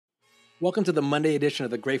Welcome to the Monday edition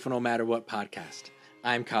of the Grateful No Matter What podcast.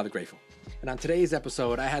 I'm Kyle the Grateful. And on today's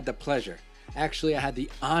episode, I had the pleasure, actually I had the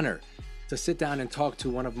honor to sit down and talk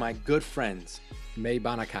to one of my good friends,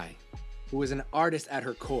 Bonnaci, who is an artist at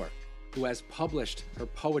her core, who has published her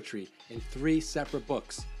poetry in 3 separate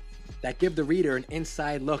books that give the reader an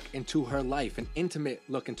inside look into her life, an intimate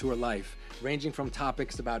look into her life, ranging from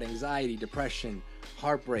topics about anxiety, depression,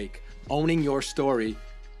 heartbreak, owning your story,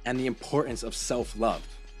 and the importance of self-love.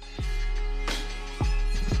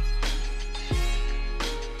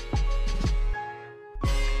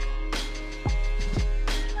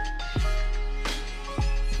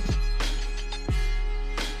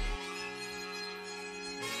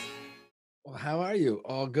 Well, how are you?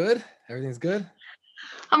 All good? Everything's good?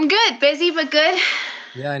 I'm good. Busy, but good.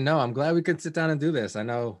 Yeah, I know. I'm glad we could sit down and do this. I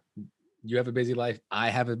know you have a busy life. I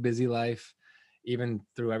have a busy life. Even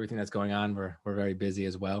through everything that's going on, we're very busy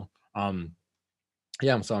as well.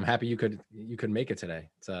 Yeah, so I'm happy you could make it today.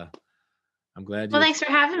 I'm glad. Well, thanks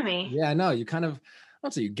for having me. Yeah, I know. You kind of, I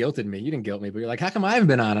don't say you guilted me. You didn't guilt me, but you're like, how come I haven't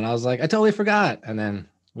been on? And I was like, I totally forgot. And then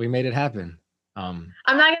we made it happen. I'm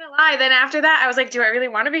not gonna lie. Then after that, I was like, do I really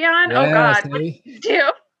want to be on? Yeah, oh God, see? what do you do?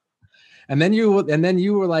 And then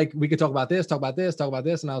you were like, we could talk about this, talk about this, talk about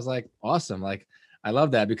this. And I was like, awesome. Like, I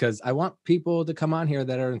love that because I want people to come on here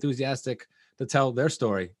that are enthusiastic to tell their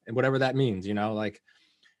story and whatever that means, like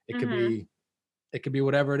it could be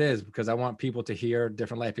whatever it is, because I want people to hear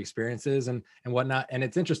different life experiences and whatnot. And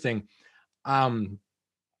it's interesting.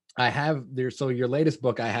 I have there. So your latest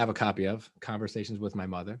book, I have a copy of Conversations with My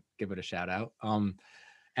Mother, give it a shout out.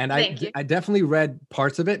 And I definitely read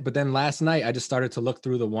parts of it, but then last night I just started to look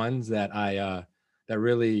through the ones that that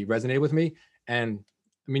really resonated with me. And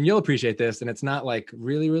I mean, you'll appreciate this, and it's not like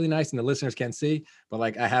really, really nice and the listeners can't see, but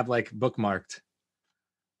like I have like bookmarked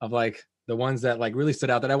of like the ones that like really stood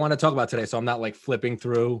out that I want to talk about today. So I'm not like flipping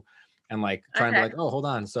through and like trying to be like, oh, hold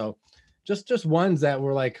on. So just ones that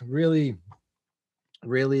were like really,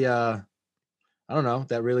 really, I don't know,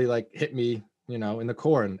 that really like hit me, in the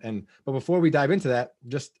core. But before we dive into that,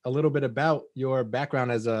 just a little bit about your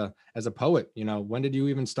background as a poet. When did you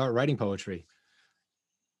even start writing poetry?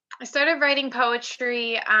 I started writing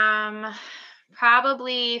poetry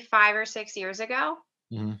probably 5 or 6 years ago.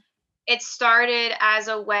 Mm-hmm. It started as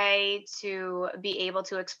a way to be able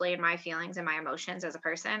to explain my feelings and my emotions as a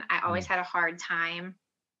person. I always had a hard time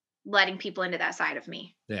letting people into that side of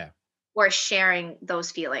me. Yeah. Or sharing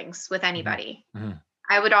those feelings with anybody. Mm-hmm.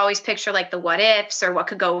 I would always picture like the what ifs or what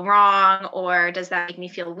could go wrong, or does that make me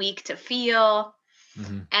feel weak to feel?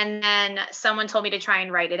 Mm-hmm. And then someone told me to try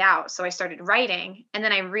and write it out. So I started writing, and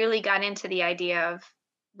then I really got into the idea of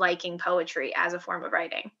liking poetry as a form of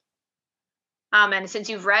writing. And since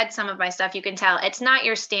you've read some of my stuff, you can tell it's not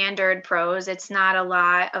your standard prose. It's not a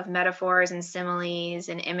lot of metaphors and similes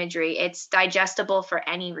and imagery. It's digestible for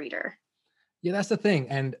any reader. Yeah, that's the thing.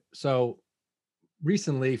 And so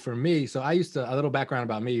recently for me, so I used to, a little background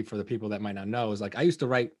about me for the people that might not know is like, I used to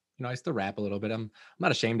write, I used to rap a little bit. I'm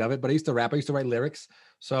not ashamed of it, but I used to rap. I used to write lyrics.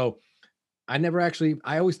 So I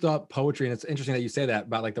always thought poetry, and it's interesting that you say that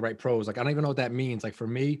about like the right prose. Like, I don't even know what that means. Like for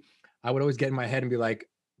me, I would always get in my head and be like,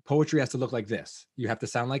 poetry has to look like this. You have to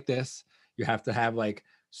sound like this. You have to have like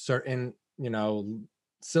certain,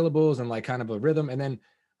 syllables and like kind of a rhythm. And then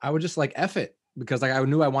I would just like F it, because like I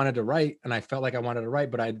knew I wanted to write, and I felt like I wanted to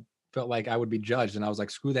write, but I felt like I would be judged. And I was like,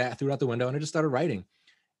 screw that, I threw it out the window and I just started writing.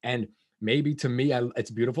 And maybe to me, it's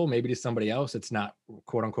beautiful. Maybe to somebody else, it's not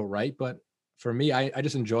quote unquote right. But for me, I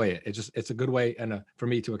just enjoy it. It's a good way for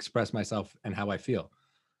me to express myself and how I feel.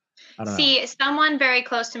 I don't know. Someone very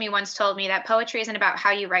close to me once told me that poetry isn't about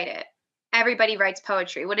how you write it. Everybody writes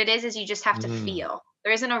poetry. What it is you just have to feel.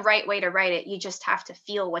 There isn't a right way to write it. You just have to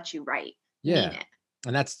feel what you write. Yeah. Mean it.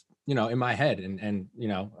 And that's, in my head and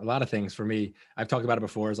a lot of things for me, I've talked about it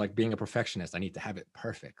before, is like being a perfectionist. I need to have it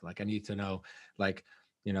perfect. Like I need to know, like,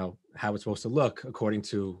 how it's supposed to look according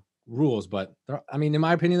to rules. But in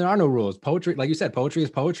my opinion, there are no rules. Poetry, like you said, poetry is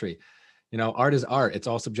poetry. Art is art. It's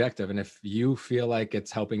all subjective. And if you feel like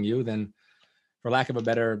it's helping you, then for lack of a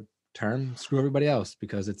better term, screw everybody else,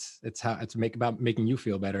 because it's about making you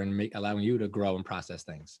feel better and allowing you to grow and process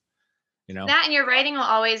things. That and your writing will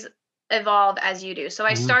always evolve as you do. So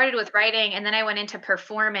I started with writing, and then I went into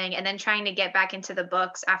performing, and then trying to get back into the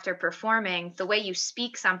books after performing. The way you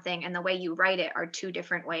speak something and the way you write it are 2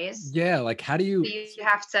 different ways. Yeah. Like how do you, you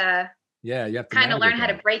have to, you have to kind of learn how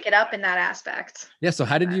to break it up in that aspect. Yeah. So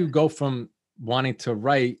how did you go from wanting to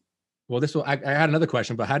write? Well, I had another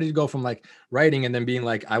question, but how did you go from like writing and then being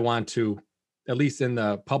like, I want to, at least in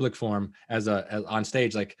the public form as on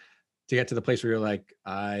stage, like to get to the place where you're like,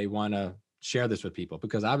 I want to share this with people?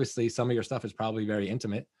 Because obviously some of your stuff is probably very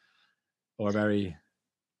intimate. or very?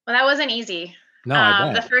 Well, that wasn't easy. No, I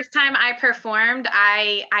The bet. first time I performed,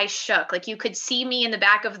 I shook. Like you could see me in the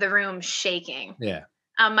back of the room shaking. Yeah.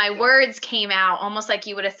 My words came out almost like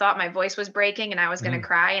you would have thought my voice was breaking and I was going to Mhm.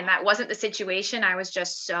 cry. And that wasn't the situation. I was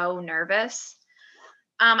just so nervous.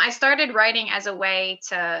 I started writing as a way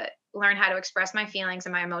to learn how to express my feelings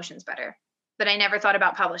and my emotions better, but I never thought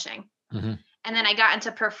about publishing. Mhm. And then I got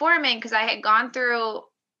into performing because I had gone through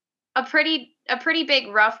a pretty big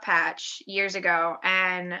rough patch years ago,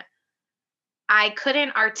 and I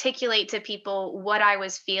couldn't articulate to people what I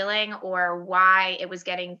was feeling or why it was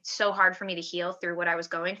getting so hard for me to heal through what I was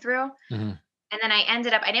going through. Mhm. And then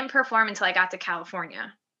I didn't perform until I got to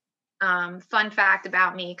California. Fun fact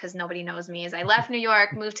about me, because nobody knows me, is I left New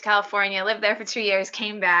York, moved to California, lived there for 2 years,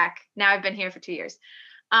 came back. Now I've been here for 2 years.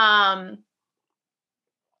 Um,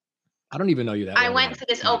 I don't even know you that I well to went know. to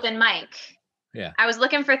this Jeez. open mic. Yeah. I was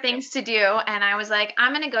looking for things to do, and I was like,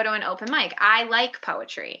 I'm going to go to an open mic. I like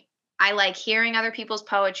poetry. I like hearing other people's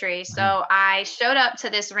poetry. Mhm. So I showed up to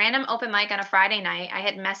this random open mic on a Friday night. I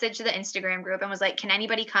had messaged the Instagram group and was like, can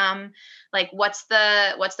anybody come? Like, what's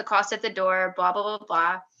the cost at the door? Blah, blah, blah,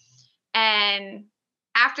 blah. And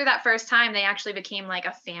after that first time, they actually became like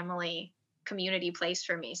a family community place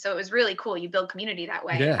for me. So it was really cool. You build community that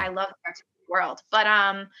way. And Yeah. I love the artistic world. But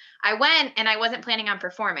I went and I wasn't planning on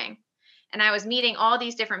performing. And I was meeting all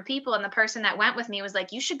these different people. And the person that went with me was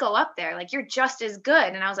like, you should go up there. Like, you're just as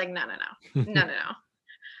good. And I was like, no, no, no, no, no, no.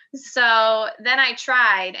 So then I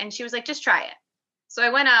tried, and she was like, just try it. So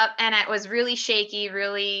I went up, and it was really shaky,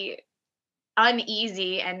 really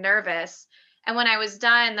uneasy and nervous. And when I was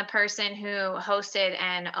done, the person who hosted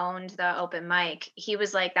and owned the open mic, he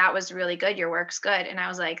was like, that was really good. Your work's good. And I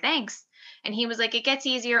was like, thanks. And he was like, it gets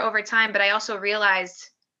easier over time. But I also realized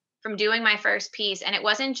from doing my first piece, and it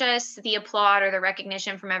wasn't just the applaud or the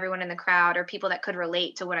recognition from everyone in the crowd or people that could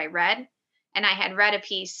relate to what I read. And I had read a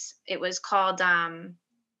piece, it was called, I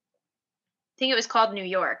think it was called New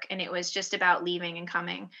York, and it was just about leaving and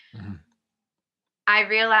coming. Mhm. I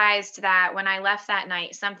realized that when I left that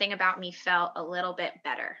night, something about me felt a little bit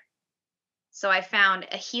better. So I found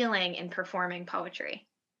a healing in performing poetry.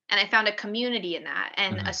 And I found a community in that,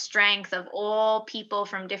 and a Mhm. strength of all people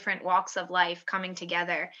from different walks of life coming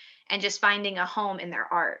together and just finding a home in their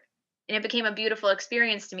art. And it became a beautiful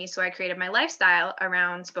experience to me. So I created my lifestyle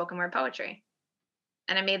around spoken word poetry.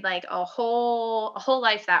 And I made like a whole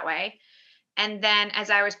life that way. And then as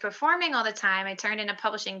I was performing all the time, I turned into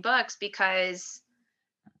publishing books because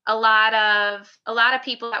a lot of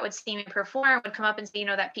people that would see me perform would come up and say,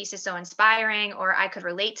 that piece is so inspiring, or I could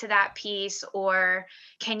relate to that piece, or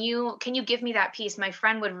can you give me that piece? My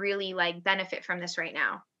friend would really like benefit from this right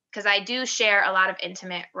now. Because I do share a lot of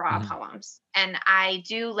intimate raw Mhm. poems, and I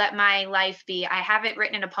do let my life be. I have it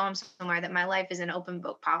written in a poem somewhere that my life is an open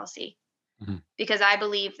book policy, Mhm. because I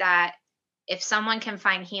believe that if someone can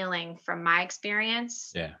find healing from my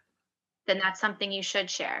experience, Yeah. then that's something you should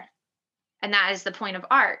share. And that is the point of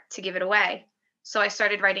art, to give it away. So I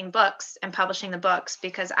started writing books and publishing the books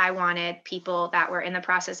because I wanted people that were in the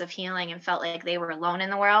process of healing and felt like they were alone in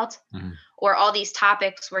the world, Mhm. or all these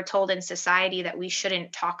topics we're told in society that we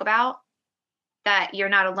shouldn't talk about, that you're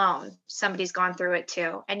not alone. Somebody's gone through it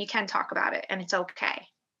too, and you can talk about it, and it's okay.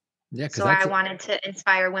 Yeah, because So I wanted to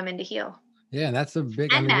inspire women to heal, yeah, that's a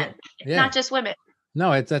big. I and mean, men. It's yeah. not just women.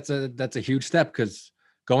 No, that's a huge step because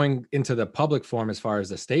going into the public form as far as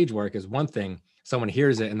the stage work is one thing. Someone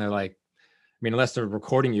hears it and they're like, I mean, unless they're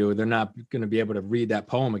recording you, they're not going to be able to read that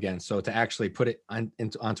poem again. So to actually put it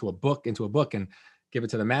into a book and give it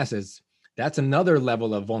to the masses, that's another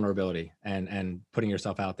level of vulnerability and putting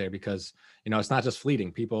yourself out there, because it's not just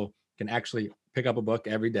fleeting. People can actually pick up a book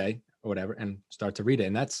every day or whatever and start to read it,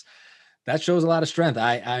 and that shows a lot of strength.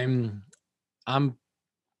 I'm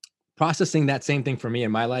processing that same thing for me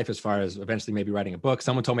in my life, as far as eventually maybe writing a book.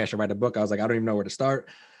 Someone told me I should write a book. I was like, I don't even know where to start.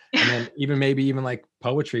 And then even like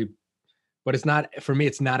poetry, but it's not, for me,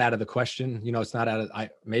 it's not out of the question. It's not out of,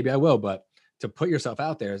 maybe I will, but to put yourself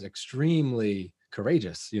out there is extremely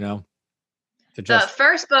courageous, to The just,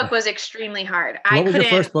 first book was extremely hard. what was your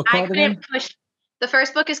first book I called couldn't again? push. The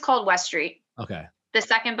first book is called West Street. Okay. The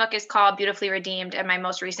second book is called Beautifully Redeemed, and my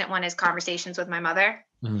most recent one is Conversations with My Mother.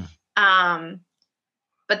 Mhm. Um,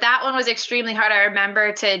 but that one was extremely hard. I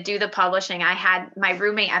remember to do the publishing, I had my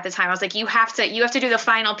roommate at the time. I was like, you have to do the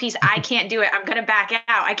final piece. I can't do it. I'm going to back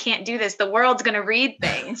out. I can't do this. The world's going to read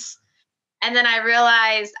things. And then I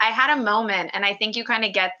realized I had a moment, and I think you kind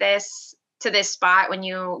of get this to this spot when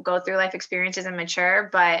you go through life experiences and mature.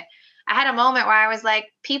 But I had a moment where I was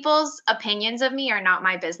like, people's opinions of me are not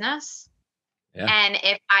my business. Yeah. And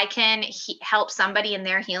if I can help somebody in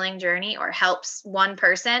their healing journey or helps one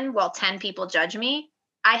person while 10 people judge me,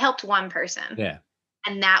 I helped one person. Yeah.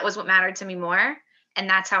 And that was what mattered to me more. And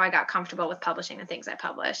that's how I got comfortable with publishing the things I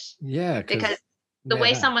publish. Yeah. Because the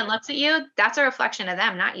way someone looks at you, that's a reflection of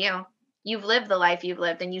them, not you. You've lived the life you've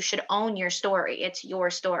lived and you should own your story. It's your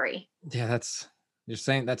story. Yeah, you're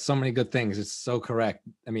saying that's so many good things. It's so correct.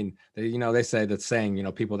 I mean, they say that saying,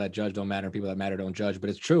 people that judge don't matter, people that matter don't judge, but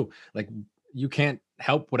it's true. Like, you can't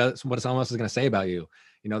help what someone else is going to say about you.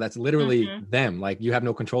 That's literally them. Like, you have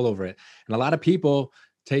no control over it. And a lot of people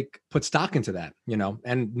put stock into that,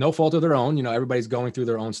 and no fault of their own. Everybody's going through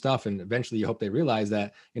their own stuff. And eventually you hope they realize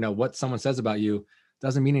that, what someone says about you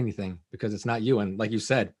doesn't mean anything because it's not you. And like you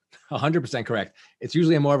said, 100% correct. It's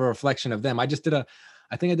usually more of a reflection of them. I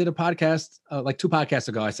think I did a podcast like 2 podcasts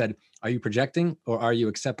ago. I said, are you projecting or are you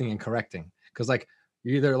accepting and correcting? Because like,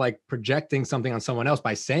 you're either like projecting something on someone else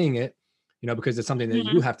by saying it, because it's something that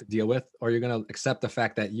you have to deal with, or you're going to accept the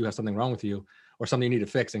fact that you have something wrong with you or something you need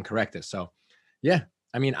to fix and correct it. So yeah,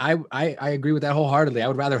 I mean, I agree with that wholeheartedly. I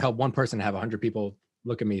would rather help one person have 100 people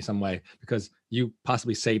look at me some way because you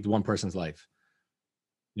possibly saved one person's life,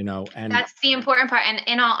 and that's the important part. And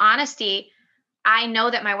in all honesty, I know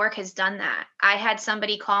that my work has done that. I had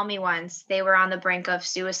somebody call me once. They were on the brink of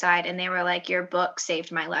suicide and they were like, your book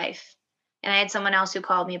saved my life. And I had someone else who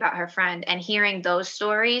called me about her friend, and hearing those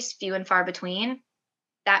stories, few and far between,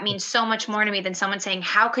 that means so much more to me than someone saying,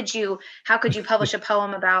 how could you publish a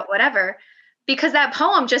poem about whatever? Because that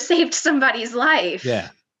poem just saved somebody's life. Yeah.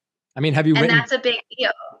 I mean, have you written? And that's a big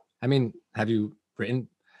deal. I mean, have you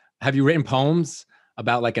written poems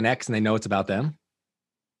about like an ex and they know it's about them?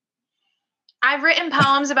 I've written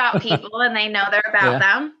poems about people and they know they're about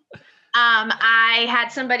them. I had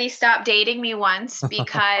somebody stop dating me once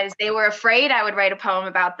because they were afraid I would write a poem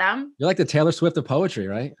about them. You're like the Taylor Swift of poetry,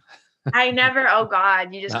 right? Oh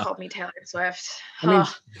God, you just called me Taylor Swift. I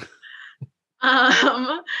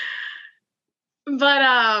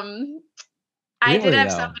I did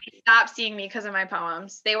have somebody stop seeing me because of my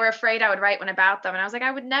poems. They were afraid I would write one about them. And I was like,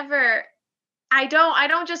 I would never,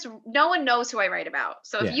 no one knows who I write about.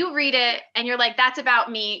 So if you read it and you're like, that's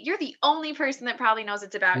about me, you're the only person that probably knows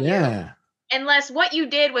it's about you. Unless what you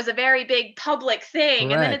did was a very big public thing.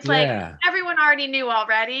 Correct. And then it's like, everyone already knew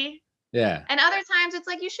already. Yeah. And other times it's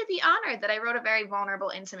like, you should be honored that I wrote a very vulnerable,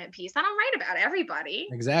 intimate piece. I don't write about everybody.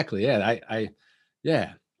 Exactly. Yeah.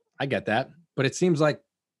 I get that. But it seems like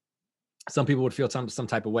some people would feel some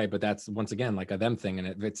type of way, but that's once again like a them thing. And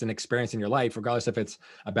if it's an experience in your life, regardless if it's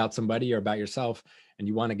about somebody or about yourself and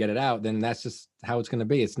you want to get it out, then that's just how it's going to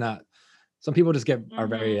be. It's not, some people just are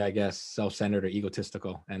very, I guess, self-centered or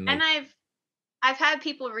egotistical. And I've had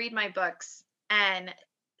people read my books and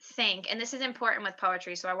think, and this is important with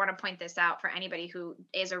poetry, so I want to point this out for anybody who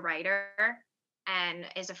is a writer and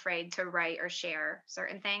is afraid to write or share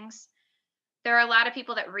certain things. There are a lot of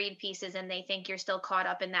people that read pieces and they think you're still caught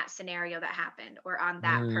up in that scenario that happened or on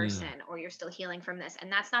that person, or you're still healing from this.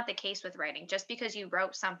 And that's not the case with writing. Just because you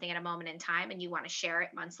wrote something at a moment in time and you want to share it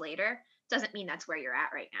months later doesn't mean that's where you're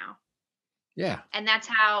at right now. Yeah. And that's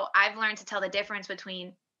how I've learned to tell the difference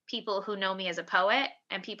between people who know me as a poet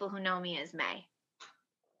and people who know me as May.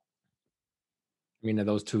 I mean, are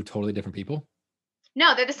those two totally different people?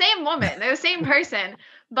 No, they're the same woman. They're the same person.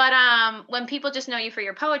 But when people just know you for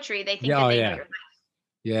your poetry, they think that they know your life.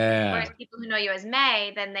 Yeah. Whereas people who know you as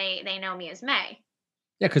May, then they know me as May.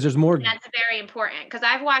 Yeah, because there's more. And that's very important, because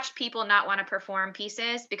I've watched people not want to perform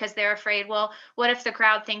pieces because they're afraid, well, what if the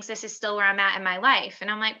crowd thinks this is still where I'm at in my life? And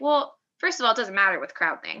I'm like, well, first of all, it doesn't matter what the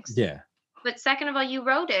crowd thinks. Yeah. But second of all, you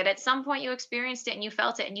wrote it. At some point you experienced it and you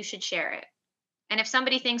felt it, and you should share it. And if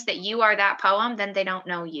somebody thinks that you are that poem, then they don't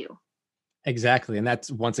know you. Exactly. And that's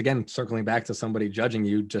once again circling back to somebody judging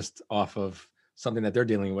you just off of something that they're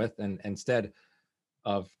dealing with, and instead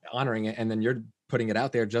of honoring it, and then you're putting it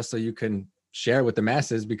out there just so you can share with the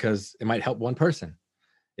masses because it might help one person.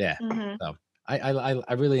 Yeah. So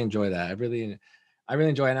I really enjoy that. I really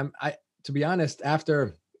enjoy it. And to be honest,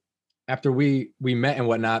 after we met and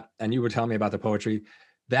whatnot, and you were telling me about the poetry,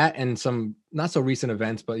 that and some not so recent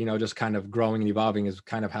events, but just kind of growing and evolving is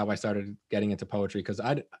kind of how I started getting into poetry. Because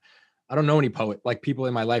I don't know any poet. Like, people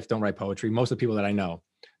in my life don't write poetry. Most of the people that I know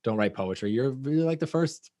don't write poetry. You're really like the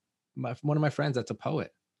first, one of my friends that's a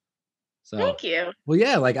poet. So thank you. Well,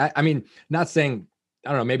 yeah, like I mean, not saying, I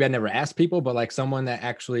don't know, maybe I never asked people, but like someone that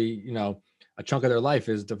actually, a chunk of their life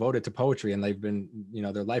is devoted to poetry, and they've been,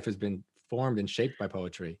 their life has been formed and shaped by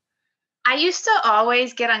poetry. I used to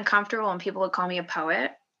always get uncomfortable when people would call me a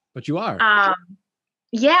poet. But you are.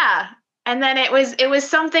 Yeah. And then it was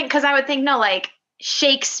something, because I would think, no, like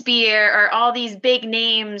Shakespeare or all these big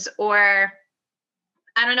names, or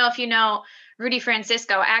I don't know if you know Rudy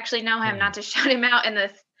Francisco. I actually know him, not to shout him out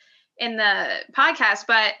in the podcast,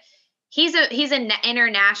 but he's an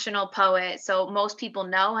international poet, so most people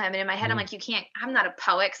know him. And in my head, I'm like, I'm not a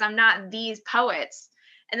poet because I'm not these poets.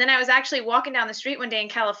 And then I was actually walking down the street one day in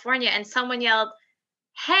California, and someone yelled,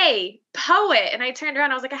 "Hey, poet!" And I turned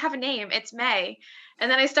around. I was like, I have a name. It's May. And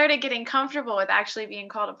then I started getting comfortable with actually being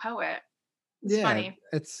called a poet. It's funny.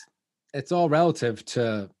 It's all relative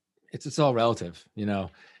to it's all relative, you know.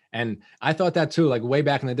 And I thought that too, like way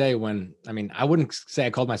back in the day when, I mean, I wouldn't say I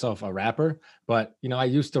called myself a rapper, but you know, I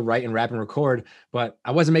used to write and rap and record, but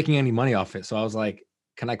I wasn't making any money off it. So I was like,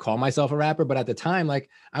 can I call myself a rapper? But at the time, like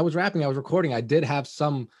I was rapping, I was recording, I did have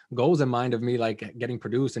some goals in mind of me like getting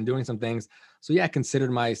produced and doing some things. So yeah, I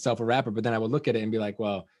considered myself a rapper, but then I would look at it and be like,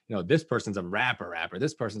 well, you know, this person's a rapper,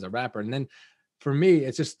 this person's a rapper. And then for me,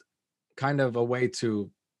 it's just kind of a way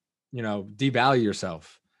to, you know, devalue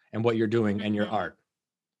yourself and what you're doing and your art,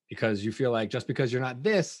 because you feel like just because you're not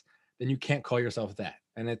this, then you can't call yourself that.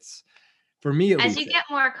 And it's, for me at As least, you get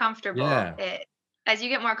more comfortable, yeah, as you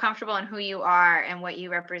get more comfortable in who you are and what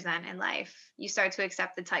you represent in life, you start to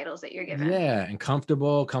accept the titles that you're given. yeah, and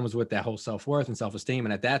comfortable comes with that whole self-worth and self-esteem.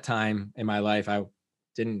 And at that time in my life, I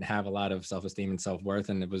didn't have a lot of self-esteem and self-worth,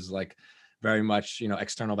 and it was like very much, you know,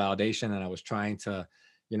 external validation. And I was trying to,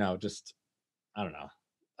 you know, just, I don't know.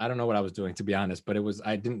 I don't know what I was doing, to be honest, but it was,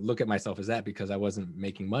 I didn't look at myself as that because I wasn't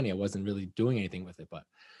making money. I wasn't really doing anything with it. But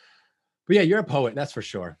yeah, you're a poet, that's for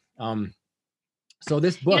sure. So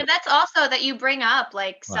this You know, book, that's also that you bring up,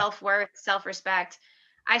 like, wow. self-worth, self-respect.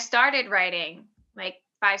 I started writing like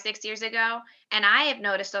 5, 6 years ago, and I have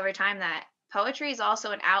noticed over time that poetry is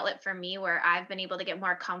also an outlet for me where I've been able to get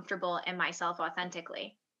more comfortable in myself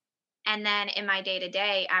authentically. And then in my day to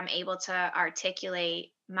day, I'm able to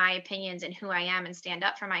articulate my opinions and who I am and stand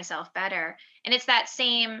up for myself better. And it's that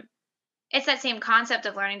same concept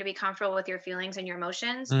of learning to be comfortable with your feelings and your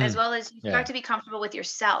emotions, as well as you start Yeah. to be comfortable with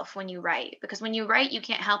yourself when you write. Because when you write, you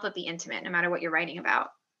can't help but be intimate no matter what you're writing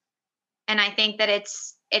about. And I think that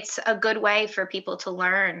it's a good way for people to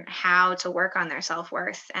learn how to work on their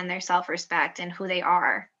self-worth and their self-respect and who they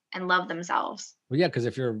are and love themselves. Well, yeah, because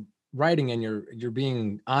if you're writing and you're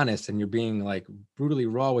being honest and you're being like brutally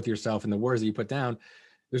raw with yourself and the words that you put down,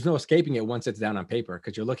 there's no escaping it once it's down on paper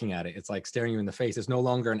because you're looking at it. It's like staring you in the face. It's no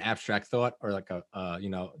longer an abstract thought or like a you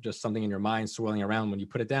know, just something in your mind swirling around. When you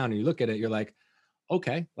put it down and you look at it, you're like,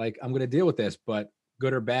 okay, like I'm gonna deal with this, but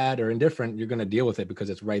good or bad or indifferent, you're gonna deal with it because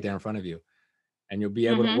it's right there in front of you, and you'll be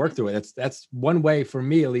able to Mhm. work through it. That's one way for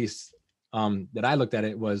me at least, that I looked at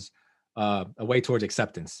it was a way towards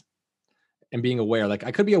acceptance and being aware. Like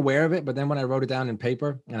I could be aware of it, but then when I wrote it down in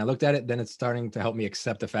paper and I looked at it, then it's starting to help me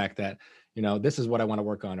accept the fact that, you know, this is what I want to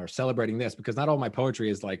work on, or celebrating this, because not all my poetry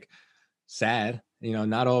is like sad, you know,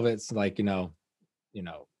 not all of it's like,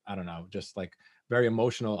 I don't know, just like very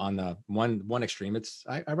emotional on the one extreme. It's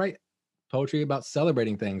I write poetry about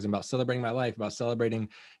celebrating things, about celebrating my life, about celebrating,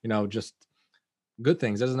 you know, just good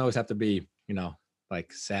things. It doesn't always have to be, you know,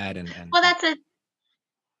 like sad and Well,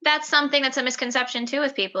 that's something that's a misconception too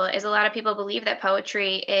with people, is a lot of people believe that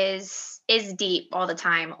poetry is deep all the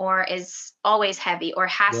time, or is always heavy, or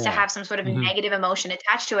has to yeah. have some sort of Mhm. negative emotion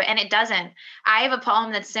attached to it, and it doesn't. I have a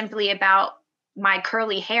poem that's simply about my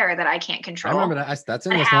curly hair that I can't I remember control, that. That's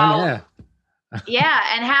in and this one. how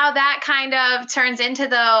Yeah. that kind of turns into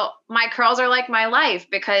the my curls are like my life,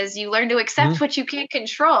 because you learn to accept Mhm. what you can't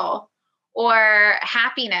control. Or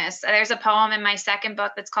happiness. There's a poem in my second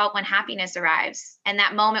book that's called When Happiness Arrives. And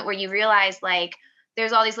that moment where you realize, like,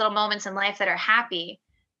 there's all these little moments in life that are happy,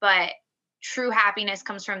 but true happiness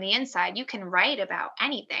comes from the inside. You can write about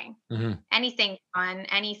anything, Mhm. anything fun,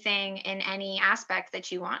 anything in any aspect that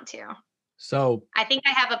you want to. So I think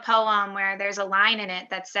I have a poem where there's a line in it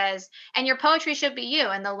that says, and your poetry should be you.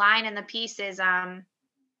 And the line in the piece is,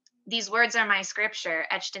 these words are my scripture,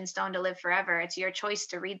 etched in stone to live forever. It's your choice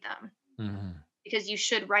to read them, mhm. because you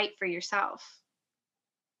should write for yourself.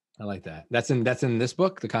 I like that. That's in this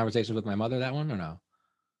book, The Conversations with My Mother, that one, or no?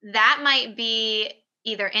 That might be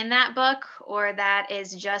either in that book, or that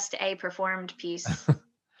is just a performed piece.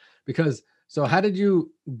 Because so how did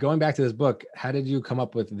you, going back to this book, how did you come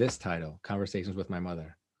up with this title, Conversations with My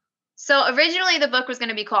Mother? So originally the book was going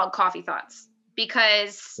to be called Coffee Thoughts,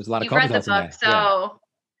 because There's a lot of you've coffee read the thoughts in book. there. Yeah. So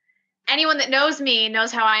anyone that knows me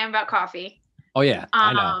knows how I am about coffee. Oh yeah,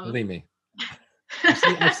 I know. Um Believe me.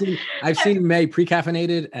 I've seen May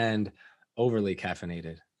pre-caffeinated and overly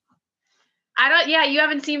caffeinated. I don't yeah, you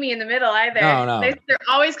haven't seen me in the middle either. No, There's no. either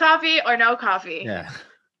always coffee or no coffee. Yeah.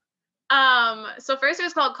 So first it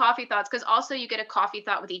was called Coffee Thoughts, because also you get a coffee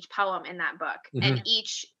thought with each poem in that book. And Hmm.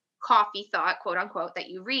 each coffee thought, quote unquote, that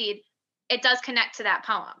you read it does connect to that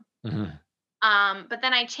poem. Mhm. But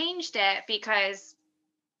then I changed it because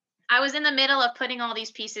I was in the middle of putting all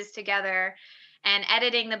these pieces together and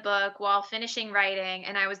editing the book while finishing writing,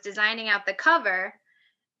 and I was designing out the cover,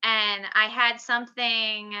 and I had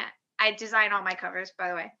something. I design all my covers, by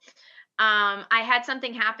the way. I had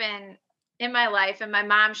something happen in my life, and my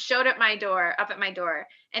mom showed up at my door.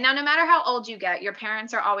 And now, no matter how old you get, your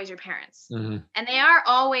parents are always your parents. Mhm. And they are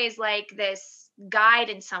always like this guide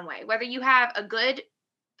in some way, whether you have a good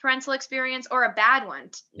parental experience or a bad one.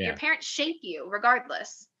 Your Yeah. parents shape you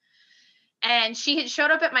regardless. And she had showed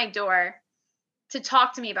up at my door to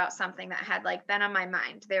talk to me about something that had like been on my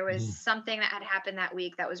mind. There was Mhm. something that had happened that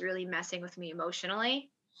week that was really messing with me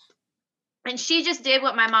emotionally. And she just did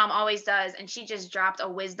what my mom always does, and she just dropped a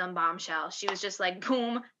wisdom bombshell. She was just like,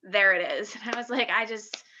 boom, there it is. And I was like,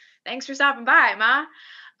 thanks for stopping by, Ma.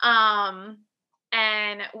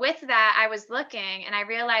 And with that, I was looking and I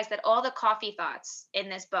realized that all the coffee thoughts in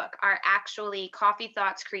this book are actually coffee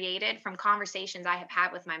thoughts created from conversations I have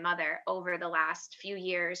had with my mother over the last few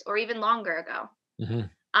years or even longer ago. Mhm.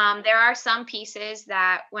 There are some pieces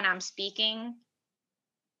that when I'm speaking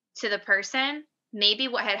to the person, maybe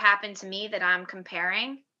what had happened to me that I'm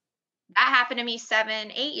comparing, that happened to me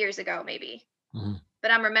 7, 8 years ago, maybe. Mhm.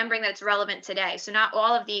 But I'm remembering that it's relevant today. So not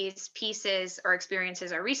all of these pieces or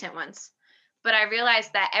experiences are recent ones. But I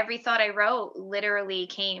realized that every thought I wrote literally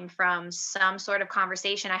came from some sort of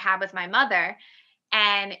conversation I had with my mother.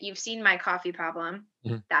 And you've seen my coffee problem.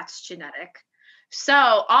 Mhm. That's genetic. So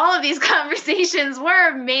all of these conversations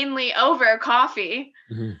were mainly over coffee.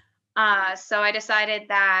 Mhm. So I decided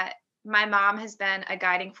that my mom has been a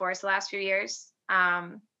guiding force the last few years,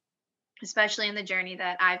 especially in the journey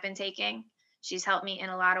that I've been taking. She's helped me in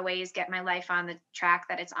a lot of ways get my life on the track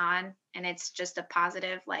that it's on. And it's just a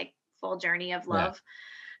positive, like full journey of Yeah. love.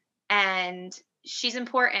 And she's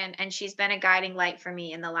important. And she's been a guiding light for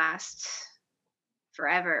me in the last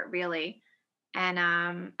forever, really. And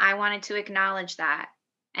I wanted to acknowledge that.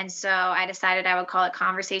 And so I decided I would call it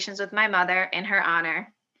Conversations with My Mother in her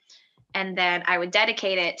honor. And then I would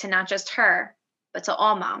dedicate it to not just her, but to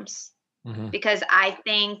all moms. Mhm. Because I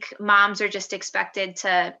think moms are just expected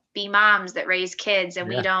to be moms that raise kids, and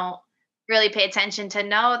we Yeah. don't really pay attention to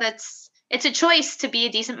know it's a choice to be a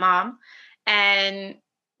decent mom, and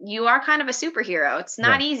you are kind of a superhero. It's Yeah.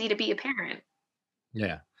 not easy to be a parent.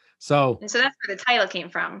 Yeah. So And so that's where the title came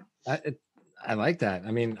from. I like that.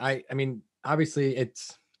 I mean, obviously, I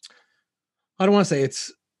don't want to say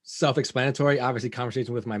it's self-explanatory. Obviously,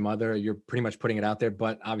 conversation with my mother, you're pretty much putting it out there,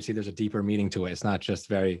 but obviously, there's a deeper meaning to it. It's not just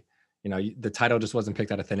very, the title just wasn't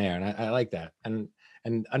picked out of thin air, and I like that. And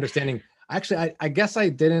understanding. Actually, I guess I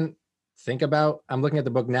didn't think about. I'm looking at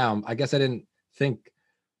the book now. I guess I didn't think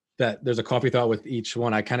that there's a coffee thought with each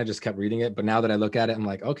one. I kind of just kept reading it, but now that I look at it, I'm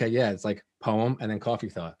like, okay, yeah, it's like poem and then coffee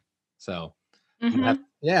thought. So Hmm.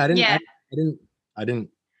 yeah, Yeah. I didn't.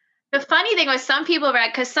 The funny thing was some people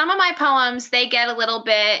read, because some of my poems, they get a little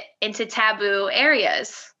bit into taboo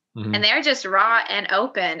areas, and Mhm. they're just raw and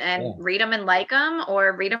open, and Yeah. read them and like them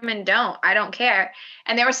or read them and don't. I don't care.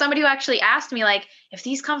 And there was somebody who actually asked me, like, if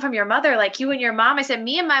these come from your mother, like you and your mom. I said,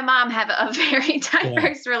 me and my mom have a very Yeah.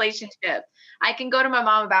 diverse relationship. I can go to my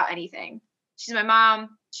mom about anything. She's my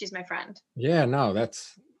mom. She's my friend. Yeah, no,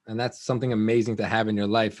 that's something amazing to have in your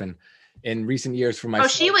life. And in recent years for Oh,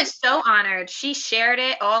 she myself, was so honored. She shared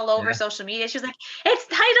it all over yeah. social media. She was like, "It's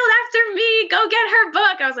titled after me. Go get her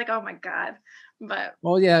book." I was like, "Oh my God." But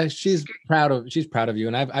Well, yeah, she's she's proud of you.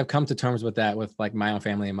 And I've come to terms with that with like my own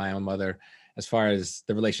family and my own mother, as far as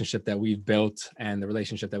the relationship that we've built and the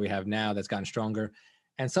relationship that we have now that's gotten stronger.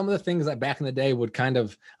 And some of the things that back in the day would kind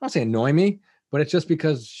of, I don't say annoy me, but it's just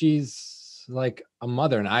because she's like a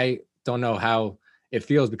mother and I don't know how it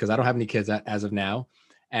feels because I don't have any kids as of now.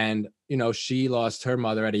 And, she lost her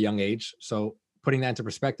mother at a young age. So putting that into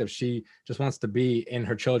perspective, she just wants to be in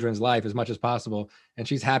her children's life as much as possible. And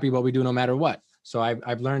she's happy what we do no matter what. So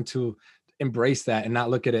I've learned to embrace that and not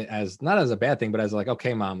look at it as not as a bad thing, but as like,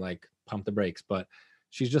 okay, mom, like pump the brakes. But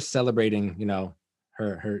she's just celebrating,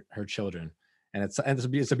 her children. And it's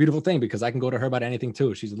a beautiful thing because I can go to her about anything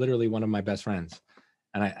too. She's literally one of my best friends.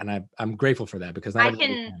 I'm grateful for that because not I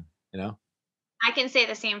everybody can can, you know? I can say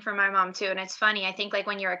the same for my mom too. And it's funny. I think like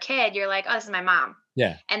when you're a kid, you're like, "Oh, this is my mom."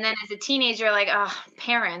 Yeah. And then as a teenager, you're like, "Oh,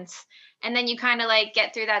 parents." And then you kind of like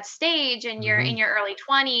get through that stage and you're in Mhm. your early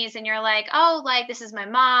 20s and you're like, "Oh, like this is my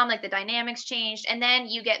mom." Like the dynamics changed. And then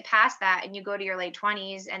you get past that and you go to your late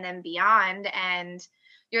 20s and then beyond, and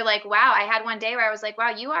you're like, "Wow, I had one day where I was like, wow,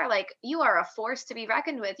 you are a force to be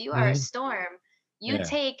reckoned with. You are a Mhm. storm. You Yeah.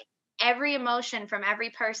 take every emotion from every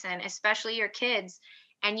person, especially your kids,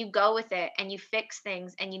 and you go with it and you fix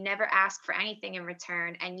things and you never ask for anything in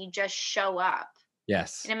return and you just show up. And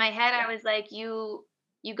Yes. in my head, I was like, you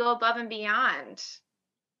go above and beyond.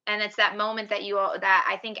 And it's that moment that that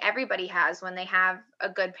I think everybody has when they have a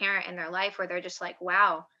good parent in their life where they're just like,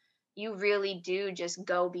 wow, you really do just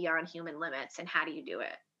go beyond human limits. And how do you do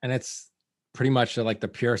it? And it's pretty much like the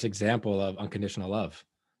purest example of unconditional love,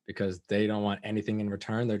 because they don't want anything in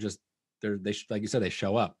return. They're just like you said, they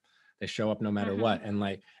show up. They show up no matter Hmm. what. And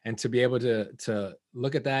like, and to be able to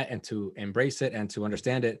look at that and to embrace it and to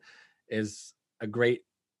understand it is a great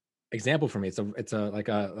example for me. It's a like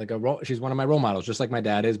a role. She's one of my role models, just like my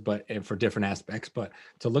dad is, but for different aspects. But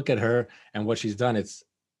to look at her and what she's done, it's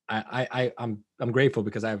I'm grateful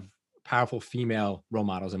because I have powerful female role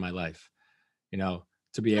models in my life. You know,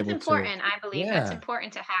 to be That's able to, important. I believe that's yeah,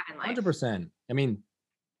 important to have in life. 100%. I mean,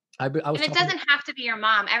 I And was it talking. doesn't have to be your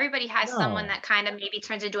mom. Everybody has someone No, that kind of maybe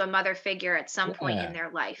turns into a mother figure at some point in yeah,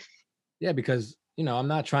 their life. yeah, because I'm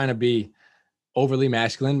not trying to be overly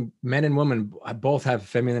masculine. Men and women both have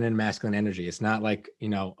feminine and masculine energy. It's not like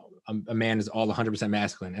a man is all 100%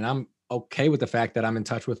 masculine, and I'm okay with the fact that I'm in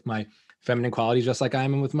touch with my feminine qualities just like I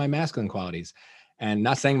am with my masculine qualities. And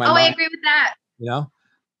not saying my Oh, I mom, agree with that. you know,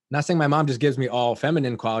 not saying my mom just gives me all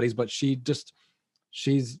feminine qualities, but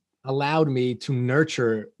she's allowed me to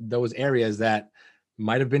nurture those areas that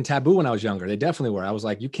might have been taboo when I was younger. They definitely were. I was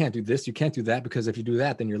like, you can't do this, you can't do that, because if you do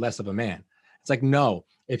that, then you're less of a man. It's like, no,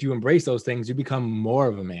 if you embrace those things, you become more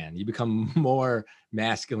of a man. You become more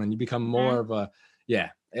masculine. You become more Mhm. of a, yeah,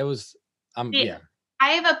 it was, See, yeah. I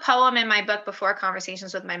have a poem in my book, Before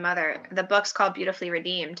Conversations with My Mother. The book's called Beautifully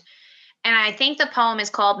Redeemed. And I think the poem is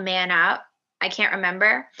called Man Up. I can't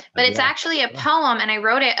remember, but it's Yeah. actually a Yeah. poem. And I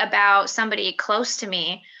wrote it about somebody close to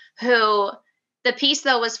me who the piece,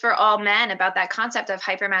 though, was for all men about that concept of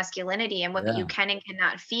hypermasculinity and what you Yeah. can and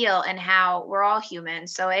cannot feel, and how we're all human.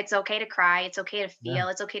 So it's okay to cry. It's okay to Yeah. feel.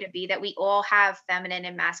 It's okay to be, that we all have feminine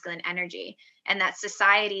and masculine energy, and that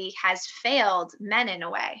society has failed men in a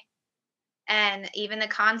way. And even the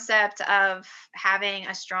concept of having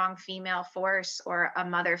a strong female force or a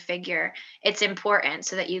mother figure, it's important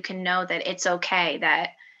so that you can know that it's okay, that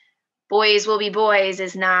boys will be boys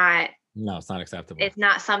No, it's not acceptable. is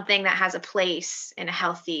not something that has a place in a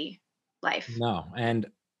healthy life. No.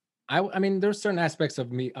 And I mean, there's certain aspects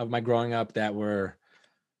of my growing up that were,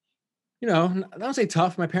 I don't say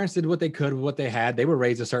tough. My parents did what they could with what they had. They were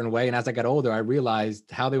raised a certain way. And as I got older, I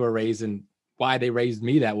realized how they were raised and why they raised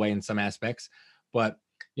me that way in some aspects. But,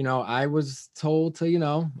 I was told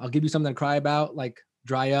to, I'll give you something to cry about, like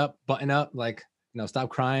dry up, button up, like, stop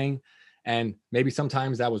crying. And maybe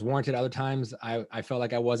sometimes that was warranted. Other times I felt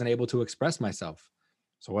like I wasn't able to express myself.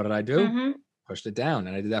 So what did I do? Hmm. Pushed it down.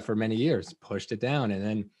 And I did that for many years, pushed it down. And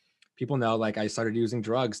then people know, like, I started using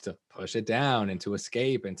drugs to push it down and to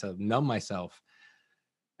escape and to numb myself.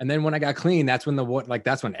 And then when I got clean, that's when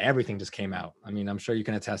that's when everything just came out. I mean, I'm sure you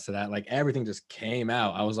can attest to that. Like everything just came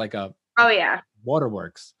out. I was like a Oh, yeah.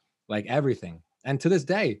 waterworks, like everything. And to this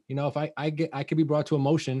day, if I could be brought to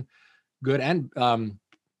emotion, good and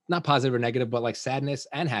not positive or negative, but like sadness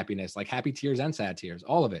and happiness, like happy tears and sad tears,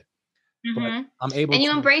 all of it. But Hmm. I'm able And you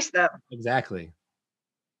to, embrace them. exactly,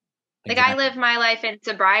 Like, I exactly. lived my life in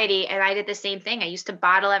sobriety and I did the same thing. I used to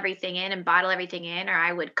bottle everything in and bottle everything in, or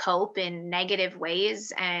I would cope in negative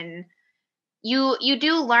ways. And you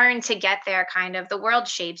do learn to get there. Kind of, the world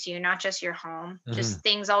shapes you, not just your home. Mhm. Just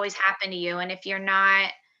things always happen to you, and if you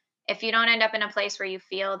don't end up in a place where you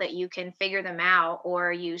feel that you can figure them out,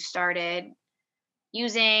 or you started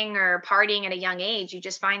using or partying at a young age, you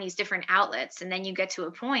just find these different outlets, and then you get to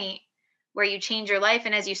a point where you change your life,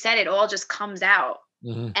 and as you said, it all just comes out.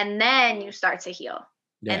 Mhm. And then you start to heal,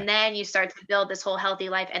 Yeah. and then you start to build this whole healthy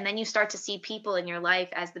life, and then you start to see people in your life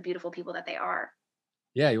as the beautiful people that they are.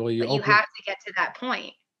 Yeah. Well, you But you open. have to get to that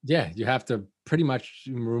point. Yeah, you have to pretty much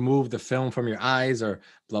remove the film from your eyes or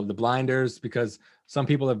the blinders, because some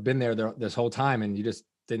people have been there this whole time and you just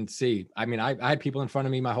didn't see. I mean, I had people in front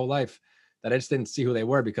of me my whole life that I just didn't see who they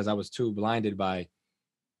were because I was too blinded by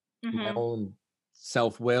my Mhm. own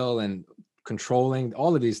self-will and controlling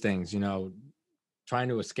all of these things, trying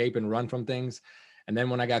to escape and run from things. And then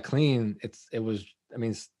when I got clean, it was, I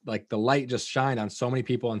mean, it's like the light just shined on so many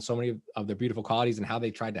people and so many of their beautiful qualities and how they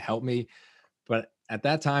tried to help me. But at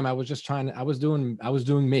that time, I was just I was doing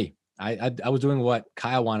me. I was doing what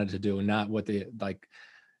Kyle wanted to do and not what the like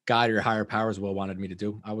God or higher powers will wanted me to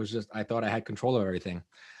do. I thought I had control of everything.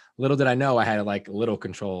 Little did I know I had like little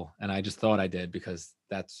control, and I just thought I did because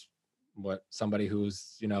that's what somebody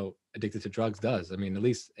who's, addicted to drugs does. I mean, at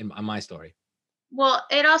least in my story. Well,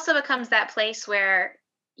 it also becomes that place where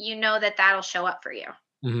you know that that'll show up for you.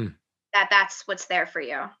 Mhm. that that's what's there for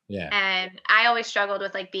you. Yeah. And I always struggled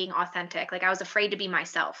with like being authentic. Like I was afraid to be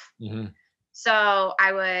myself. Mm-hmm. So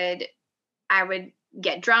I would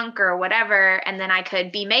get drunk or whatever, and then I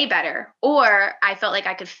could be made better, or I felt like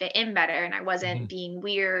I could fit in better and I Mm-hmm. wasn't being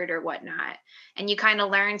weird or whatnot. And you kind of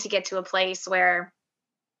learn to get to a place where,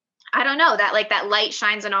 I don't know, that like that light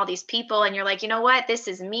shines on all these people and you're like, you know what, this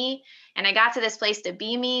is me. And I got to this place to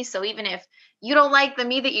be me. So even if you don't like the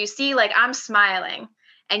me that you see, like I'm smiling,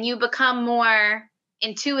 and you become more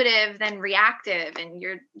intuitive than reactive, and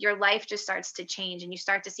your life just starts to change and you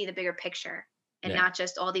start to see the bigger picture and Yeah. not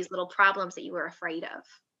just all these little problems that you were afraid of.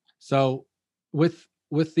 So with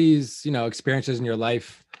these, experiences in your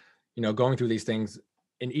life, going through these things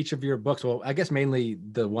in each of your books, well, I guess mainly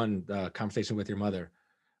the one, conversation with your mother,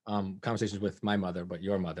 conversations with my mother, but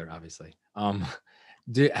your mother, obviously.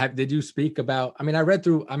 Did you speak about, I mean, I read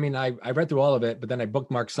through all of it, but then I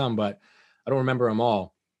bookmarked some, but I don't remember them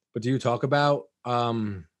all. But do you talk about,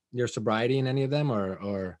 your sobriety in any of them,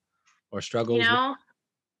 or You struggles? know,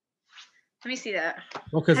 let me see that.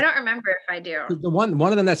 Well, I because don't remember if I do. the one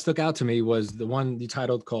of them that stuck out to me was the one you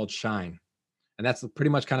titled called Shine. And that's pretty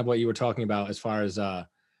much kind of what you were talking about, as far as, you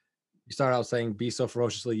start out saying, be so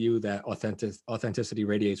ferociously you that authenticity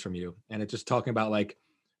radiates from you. And it's just talking about like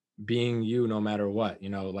being you no matter what,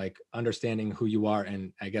 like understanding who you are,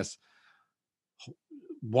 and I guess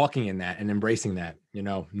walking in that and embracing that,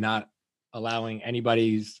 not allowing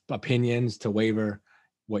anybody's opinions to waver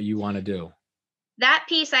what you want to do. That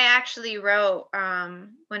piece I actually wrote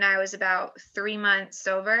when I was about 3 months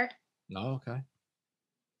sober. Oh, okay.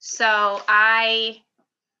 So I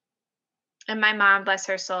and my mom, bless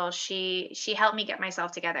her soul, she helped me get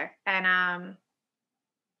myself together. And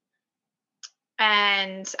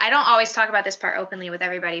I don't always talk about this part openly with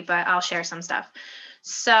everybody, but I'll share some stuff.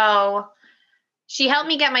 So she helped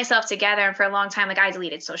me get myself together, and for a long time, like I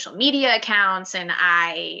deleted social media accounts, and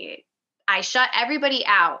I shut everybody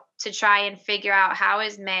out to try and figure out how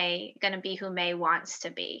is May going to be who May wants to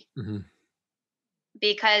be. Hmm.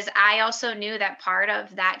 Because I also knew that part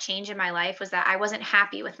of that change in my life was that I wasn't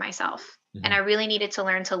happy with myself. And Hmm. I really needed to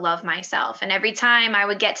learn to love myself. And every time I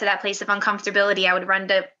would get to that place of uncomfortability, I would run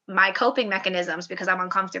to my coping mechanisms because I'm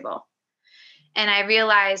uncomfortable. And I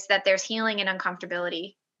realized that there's healing in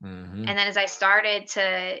uncomfortability. Hmm. And then as I started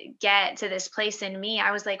to get to this place in me,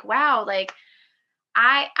 I was like, wow, like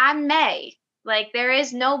I'm May. Like there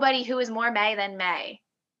is nobody who is more May than May.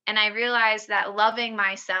 And I realized that loving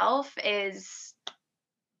myself is,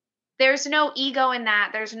 there's no ego in that.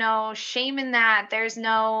 There's no shame in that. There's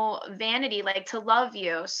no vanity, like to love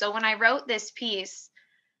you. So when I wrote this piece,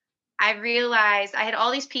 I realized I had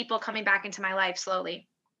all these people coming back into my life slowly.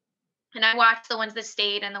 And I watched the ones that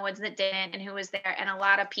stayed and the ones that didn't, and who was there. And a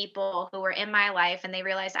lot of people who were in my life and they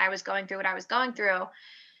realized I was going through what I was going through.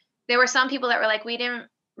 There were some people that were like, we didn't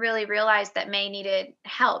really realize that May needed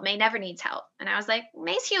help. May never needs help. And I was like,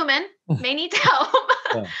 May's human. May needs help.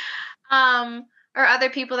 Yeah. um, or other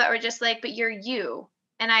people that were just like, but you're you.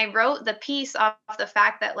 And I wrote the piece off the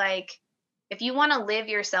fact that like, if you want to live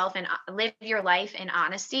yourself and live your life in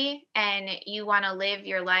honesty, and you want to live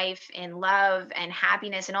your life in love and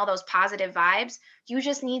happiness and all those positive vibes, you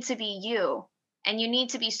just need to be you. And you need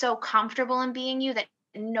to be so comfortable in being you that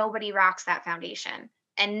nobody rocks that foundation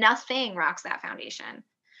and nothing rocks that foundation.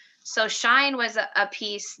 So Shine was a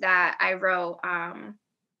piece that I wrote,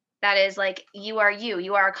 that is like, you are you.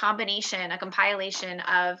 You are a combination, a compilation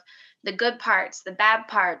of the good parts, the bad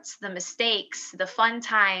parts, the mistakes, the fun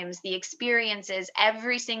times, the experiences,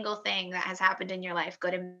 every single thing that has happened in your life,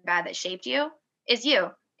 good and bad, that shaped you, is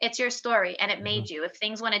you. It's your story and it Hmm. made you. If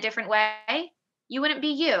things went a different way, you wouldn't be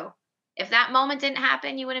you. If that moment didn't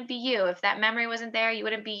happen, you wouldn't be you. If that memory wasn't there, you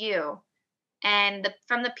wouldn't be you. And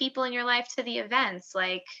from the people in your life to the events,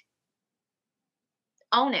 like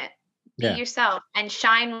own it, be Yeah. yourself and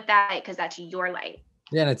shine with that light because that's your light.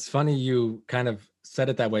 Yeah. And it's funny you kind of said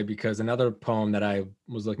it that way, because another poem that I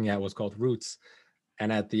was looking at was called Roots.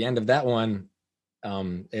 And at the end of that one,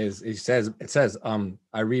 is it says,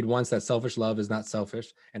 I read once that selfish love is not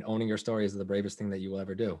selfish, and owning your story is the bravest thing that you will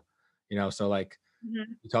ever do. So like, Mhm.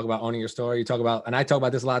 you talk about owning your story, you talk about, and I talk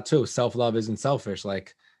about this a lot too, self-love isn't selfish.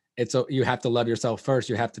 Like, you have to love yourself first.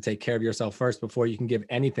 You have to take care of yourself first before you can give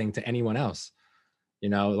anything to anyone else.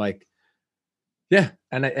 Like, yeah.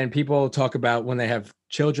 And people talk about when they have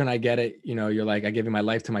children, I get it. You're like, I giving my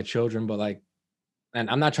life to my children, but like, and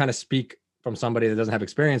I'm not trying to speak from somebody that doesn't have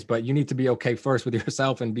experience, but you need to be okay first with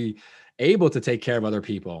yourself and be able to take care of other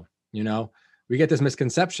people. We get this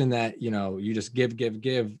misconception that, you just give, but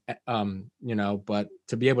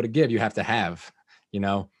to be able to give, you have to have, you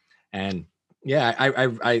know, and Yeah,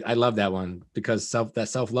 I love that one, because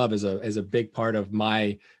self-love is a big part of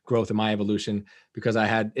my growth and my evolution, because I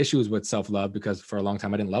had issues with self-love, because for a long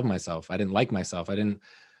time I didn't love myself. I didn't like myself. I didn't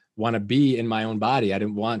want to be in my own body. I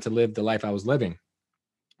didn't want to live the life I was living.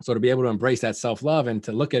 So to be able to embrace that self-love and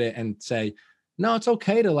to look at it and say, no, it's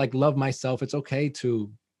okay to like love myself. It's okay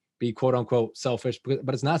to be quote unquote selfish,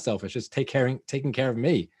 but it's not selfish. It's taking care of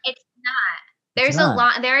me. It's not. It's There's a not.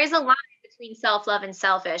 lot. There is a line between self-love and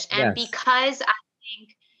selfish. And Yes. because I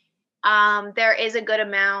think there is a good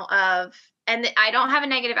amount of, and I don't have a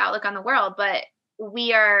negative outlook on the world, but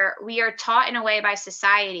we are taught in a way by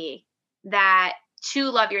society that to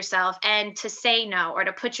love yourself and to say no or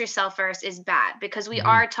to put yourself first is bad, because we Mhm.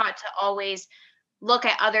 are taught to always look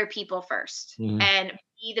at other people first Mhm. and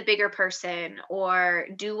be the bigger person, or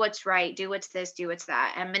do what's right, do what's this, do what's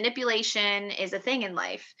that. And manipulation is a thing in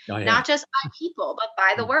life, Oh yeah. not just by people, but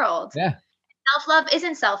by the world. Yeah. Self-love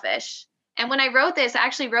isn't selfish. And when I wrote this, I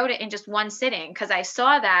actually wrote it in just one sitting because I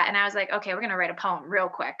saw that and I was like, okay, we're going to write a poem real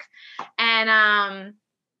quick. And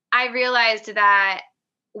I realized that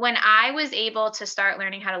when I was able to start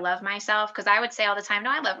learning how to love myself, because I would say all the time,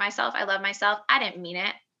 no, I love myself. I love myself. I didn't mean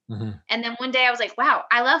it. Mhm. And then one day I was like, wow,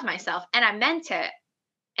 I love myself. And I meant it.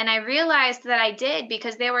 And I realized that I did,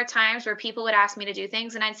 because there were times where people would ask me to do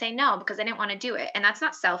things and I'd say no because I didn't want to do it. And that's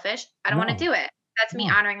not selfish. I don't want to No. do it. That's me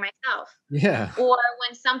No. honoring myself. Yeah. Or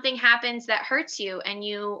when something happens that hurts you and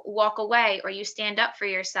you walk away or you stand up for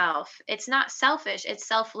yourself, it's not selfish, it's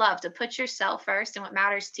self love, to put yourself first and what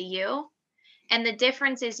matters to you. And the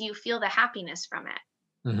difference is you feel the happiness from it.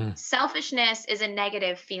 Mhm. Selfishness is a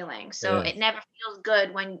negative feeling. It So it is. never feels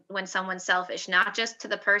good when someone's selfish, not just to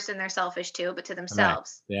the person they're selfish to, but to Correct.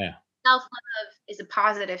 themselves. Yeah. Self-love is a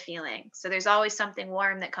positive feeling. So there's always something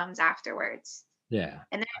warm that comes afterwards. Yeah.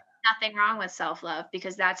 And there's nothing wrong with self-love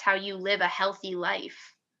because that's how you live a healthy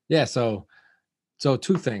life. Yeah. So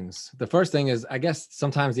two things. The first thing is, I guess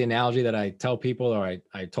sometimes the analogy that I tell people, or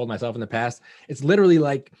I told myself in the past, it's literally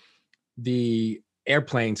like the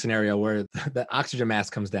airplane scenario where the oxygen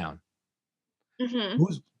mask comes down. Mhm.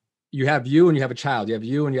 Who's You have you and you have a child. You have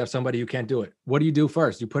you and you have somebody who can't do it. What do you do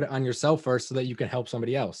first? You put it on yourself first so that you can help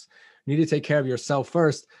somebody else. You need to take care of yourself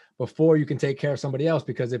first before you can take care of somebody else.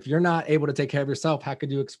 Because if you're not able to take care of yourself, how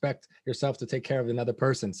could you expect yourself to take care of another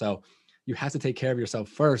person? So you have to take care of yourself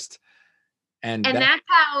first. And And that, that's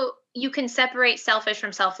how you can separate selfish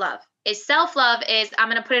from self-love. Is self-love is I'm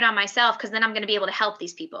going to put it on myself because then I'm going to be able to help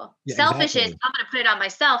these people. yeah, Selfish is exactly. I'm going to put it on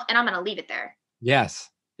myself and I'm going to leave it there. Yes.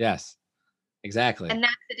 Yes. Exactly. And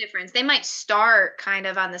that's the difference. They might start kind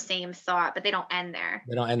of on the same thought, but they don't end there.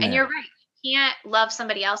 They don't end And there. you're right. You can't love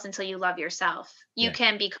somebody else until you love yourself. You Yeah.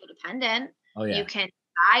 can be codependent. Oh You yeah. can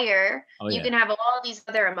desire. Oh You yeah. can have all these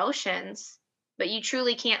other emotions, but you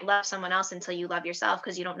truly can't love someone else until you love yourself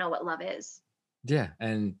because you don't know what love is. Yeah.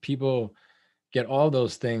 And people get all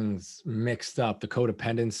those things mixed up, the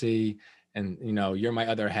codependency, and you're my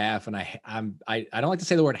other half. And I don't like to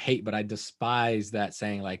say the word hate, but I despise that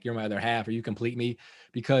saying, like, you're my other half or you complete me.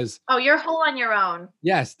 Because Oh, you're whole on your own.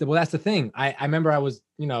 yes, well, that's the thing. I remember I was,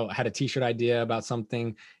 I had a t-shirt idea about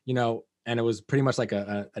something, and it was pretty much like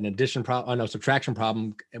an addition problem, no, subtraction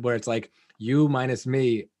problem, where it's like you minus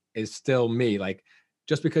me is still me. Like,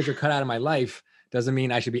 just because you're cut out of my life doesn't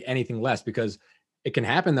mean I should be anything less. Because it can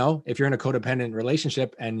happen though, if you're in a codependent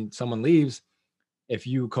relationship and someone leaves, if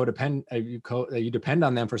you codepend, you depend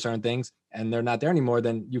on them for certain things and they're not there anymore,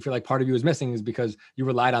 then you feel like part of you is missing, is because you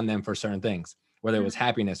relied on them for certain things, whether it was Mhm.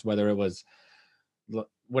 happiness, whether it was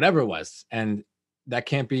whatever it was. And that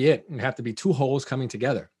can't be it. You have to be two wholes coming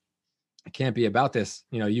together. It can't be about this,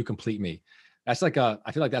 you complete me. That's like I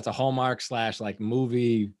feel like that's a Hallmark slash like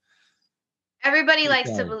movie. Everybody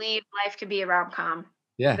likes to believe life could be a rom-com.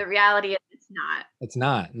 Yeah, The reality is it's not. it's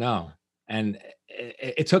not. No. And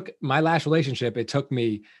it took my last relationship. It took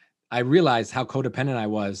me, I realized how codependent I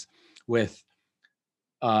was with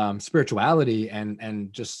spirituality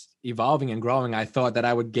and just evolving and growing. I thought that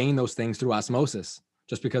I would gain those things through osmosis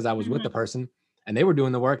just because I was with the Mhm. person and they were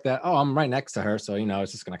doing the work that, oh, I'm right next to her. So,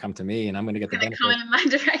 it's just going to come to me and I'm going to get the Gonna come benefit. in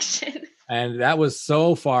my direction. And that was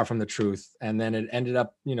so far from the truth. And then it ended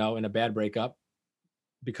up, in a bad breakup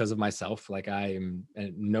because of myself. Like, I am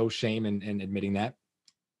no shame in admitting that.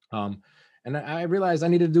 Um, and I realized I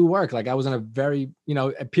needed to do work. Like, I was in a very,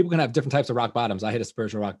 people can have different types of rock bottoms. I hit a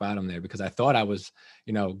spiritual rock bottom there because I thought I was,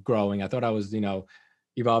 growing. I thought I was,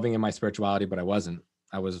 evolving in my spirituality, but I wasn't.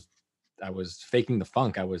 I was faking the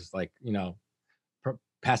funk. I was like,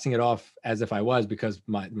 passing it off as if I was, because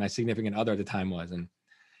my significant other at the time was. And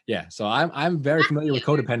yeah, so I'm very That's familiar the with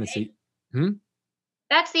other thing. codependency. Hmm?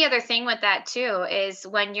 That's the other thing with that too, is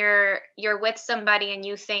when you're with somebody and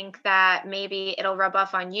you think that maybe it'll rub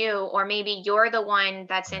off on you, or maybe you're the one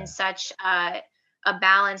that's in Yeah. such a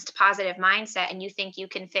balanced positive mindset and you think you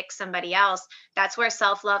can fix somebody else. That's where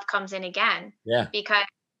self-love comes in again. Yeah. Because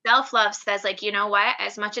self-love says, like, you know what,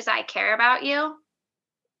 as much as I care about you,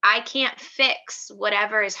 I can't fix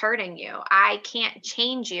whatever is hurting you. I can't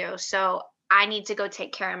change you. So I need to go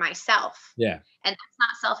take care of myself. Yeah. And that's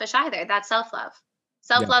not selfish either. That's self-love.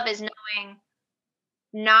 Yeah. Self-love is knowing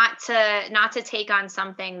not to take on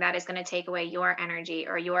something that is going to take away your energy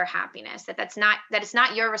or your happiness. That it's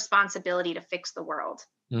not your responsibility to fix the world.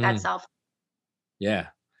 That's Mm, self. yeah.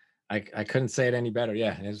 I couldn't say it any better.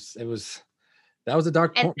 Yeah. It was that was a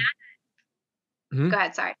dark And point. Mhm. go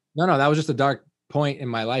ahead, sorry. No, that was just a dark point in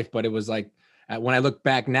my life, but it was like when I look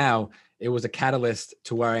back now, it was a catalyst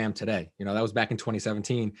to where I am today. You know, that was back in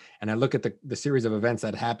 2017, and I look at the series of events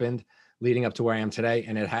that happened leading up to where I am today,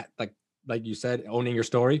 and it had like you said, owning your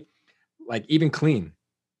story, like even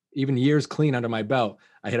years clean under my belt,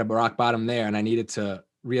 I hit a rock bottom there, and I needed to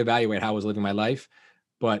reevaluate how I was living my life.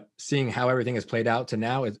 But seeing how everything has played out to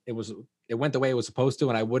now, it went the way it was supposed to,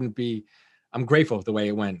 and I'm grateful the way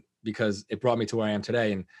it went because it brought me to where I am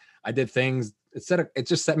today. And I did things. It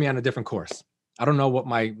just set me on a different course. I don't know what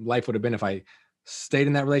my life would have been if I stayed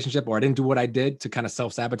in that relationship or I didn't do what I did to kind of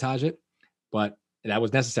self-sabotage it. But that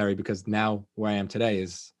was necessary because now where I am today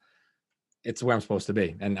it's where I'm supposed to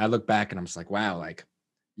be. And I look back and I'm just like, wow, like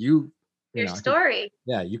you, you Your know, story.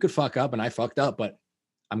 yeah, you could fuck up and I fucked up, but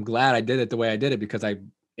I'm glad I did it the way I did it because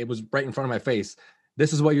it was right in front of my face.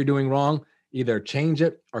 This is what you're doing wrong. Either change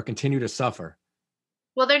it or continue to suffer.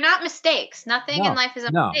 Well, they're not mistakes. Nothing in No, life is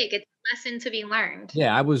a no. mistake. It's a lesson to be learned.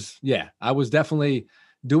 I was definitely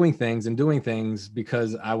doing things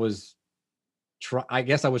because I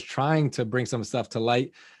guess I was trying to bring some stuff to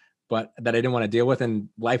light, but that I didn't want to deal with. And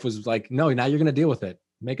life was like, no, now you're going to deal with it.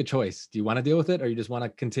 Make a choice. Do you want to deal with it or you just want to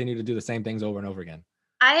continue to do the same things over and over again?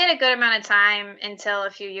 I had a good amount of time until a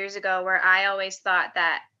few years ago where I always thought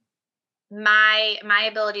that my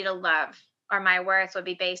ability to love or my worth would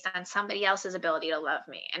be based on somebody else's ability to love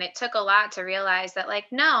me. And it took a lot to realize that, like,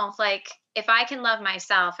 no, like, if I can love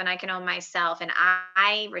myself and I can own myself and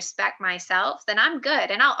I respect myself, then I'm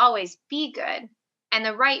good and I'll always be good. And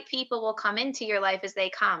the right people will come into your life as they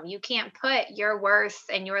come. You can't put your worth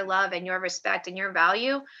and your love and your respect and your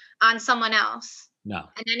value on someone else. No.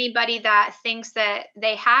 And anybody that thinks that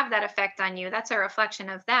they have that effect on you, that's a reflection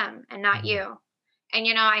of them and not Mhm. you. And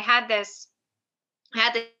I had this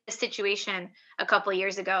situation a couple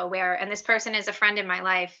years ago where, and this person is a friend in my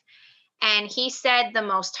life, and he said the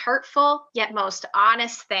most hurtful yet most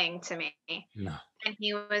honest thing to me. No. And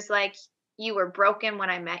he was like, "You were broken when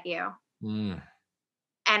I met you." Mm.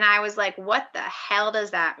 And I was like, "What the hell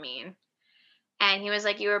does that mean?" And he was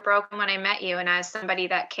like, "You were broken when I met you, and as somebody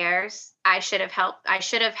that cares, I should have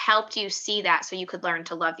helped you see that so you could learn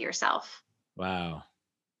to love yourself." Wow.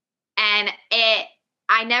 And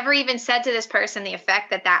I never even said to this person the effect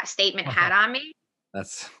that that statement had on me.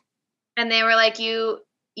 That's And they were like, you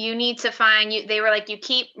need to find you they were like, "You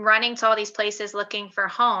keep running to all these places looking for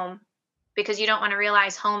home because you don't want to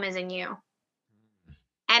realize home is in you."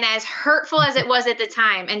 And as hurtful as it was at the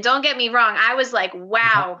time, and don't get me wrong, I was like,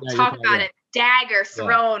 wow, yeah, you're talk fine. about Yeah. a dagger Yeah.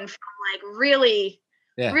 thrown from like really,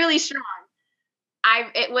 Yeah. really strong.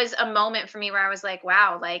 It was a moment for me where I was like,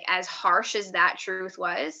 wow, like as harsh as that truth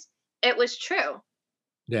was, it was true.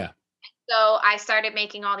 Yeah. So I started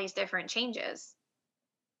making all these different changes.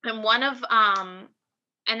 And one of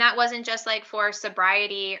and that wasn't just like for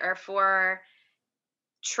sobriety or for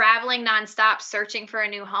traveling nonstop searching for a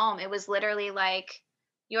new home. It was literally like,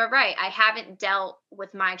 you're right. I haven't dealt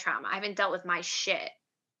with my trauma. I haven't dealt with my shit.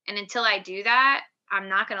 And until I do that, I'm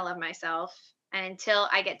not going to love myself. And until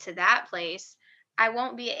I get to that place, I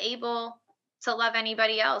won't be able to love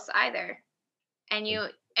anybody else either. And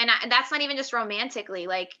that's not even just romantically.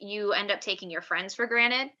 Like, you end up taking your friends for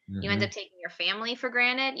granted. You end Hmm. up taking your family for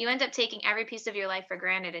granted. You end up taking every piece of your life for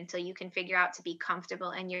granted until you can figure out to be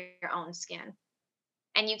comfortable in your own skin.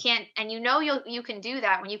 And you can't, and you can do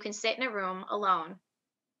that when you can sit in a room alone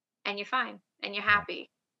and you're fine and you're happy.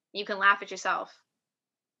 You can laugh at yourself.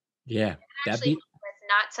 Yeah. That Actually, be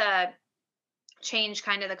not to change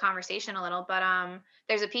kind of the conversation a little, but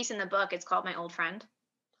there's a piece in the book. It's called My Old Friend,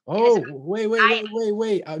 and it's Oh,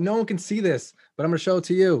 wait. No one can see this, but I'm gonna show it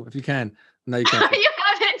to you if you can. No, you can't. you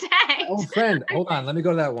haven't Oh, tagged. friend, hold on. Let me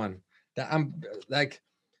go to that one. That I'm like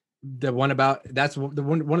the one about that's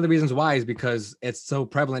one of the reasons why is because it's so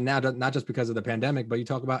prevalent now, not just because of the pandemic, but you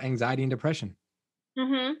talk about anxiety and depression.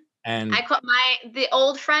 Mm-hmm. And I call the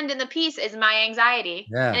old friend in the piece is my anxiety.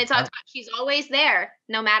 And yeah, it talks about she's always there,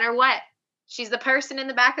 no matter what. She's the person in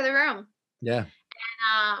the back of the room. yeah,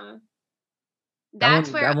 Um,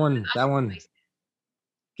 that's where that one,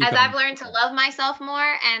 keep as I've going. learned to love myself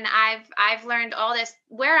more, and I've learned all this,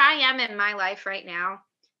 where I am in my life right now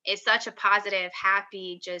is such a positive,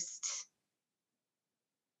 happy, just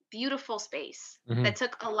beautiful space Hmm. that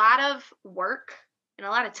took a lot of work and a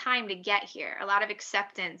lot of time to get here, a lot of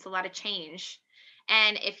acceptance, a lot of change.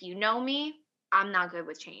 And if you know me, I'm not good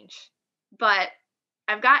with change, but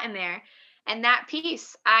I've gotten there. And that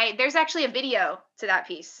piece, I there's actually a video to that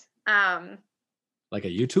piece. Like a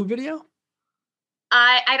YouTube video?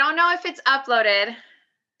 I don't know if it's uploaded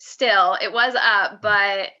still. It was up,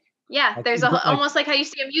 but yeah, Like, there's a like, almost like how you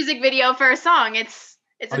see a music video for a song. It's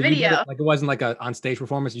oh, a you did it video. like it wasn't like a on stage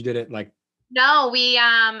performance. You did it like, No, we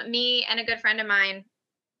me and a good friend of mine,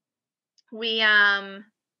 we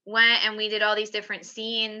went and we did all these different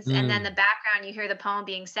scenes, and then the mm, background you hear the poem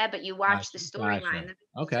being said, but you watch the gotcha. storyline that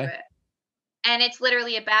leads to Okay. it. And it's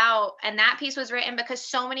literally about, and that piece was written because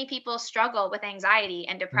so many people struggle with anxiety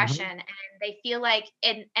and depression, Hmm. and they feel like,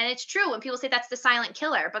 and it's true when people say that's the silent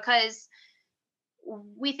killer, because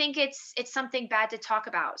we think it's something bad to talk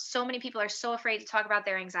about. So many people are so afraid to talk about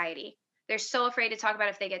their anxiety. They're so afraid to talk about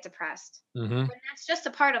if they get depressed. Hmm. When that's just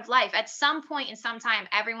a part of life. At some point in some time,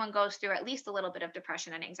 everyone goes through at least a little bit of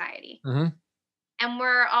depression and anxiety. Hmm. And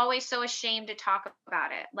we're always so ashamed to talk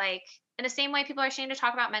about it. Like in the same way people are ashamed to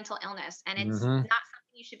talk about mental illness. And it's Hmm. not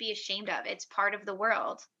something you should be ashamed of. It's part of the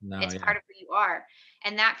world. No, It's yeah. part of who you are.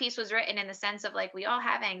 And that piece was written in the sense of like we all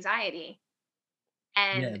have anxiety Yeah.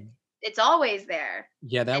 and it's always there.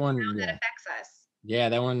 Yeah, that And one, how that yeah. affects us. Yeah,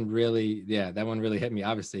 that one really, yeah, that one really hit me,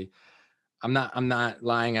 obviously. I'm not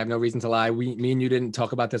lying. I have no reason to lie. Me and you didn't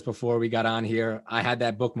talk about this before we got on here. I had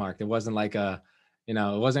that bookmarked. It wasn't like a, it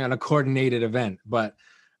wasn't on a coordinated event, but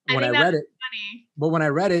I when I think that's read it,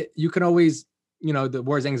 funny. you can always, the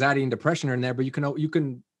words anxiety and depression are in there, but you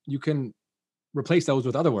can replace those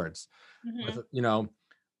with other words, with, Mhm.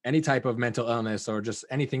 any type of mental illness or just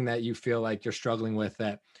anything that you feel like you're struggling with,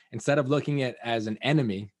 that instead of looking at it as an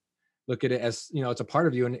enemy, look at it as, it's a part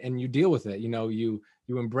of you, and you deal with it.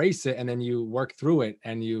 You embrace it, and then you work through it,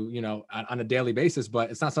 and on a daily basis. But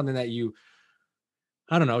it's not something that you,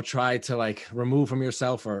 I don't know, try to like remove from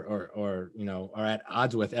yourself, or are at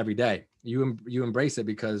odds with every day. You embrace it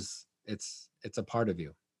because it's a part of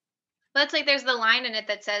you. But it's like there's the line in it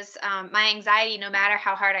that says, "My anxiety, no matter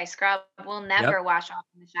how hard I scrub, will Yep. never wash off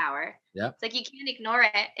in the shower." Yep. It's like you can't ignore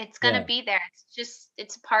it. It's Yeah. gonna be there.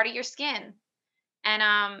 It's a part of your skin.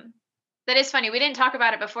 And that is funny. We didn't talk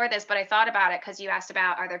about it before this, but I thought about it because you asked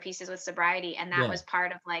about are there pieces with sobriety, and that Yeah. was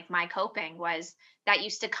part of like my coping, was that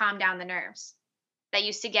used to calm down the nerves. That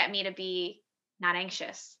used to get me to be not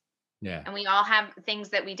anxious. Yeah. And we all have things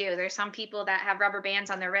that we do. There's some people that have rubber bands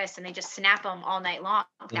on their wrists and they just snap them all night long.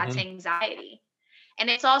 That's Hmm. anxiety. And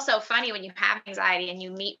it's also funny when you have anxiety and you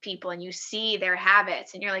meet people and you see their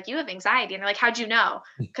habits and you're like, you have anxiety. And they're like, how'd you know?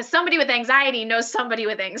 Because somebody with anxiety knows somebody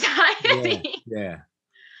with Yeah. anxiety. Yeah.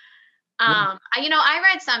 Yeah. I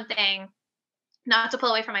read something, not to pull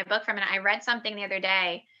away from my book for a minute. I read something the other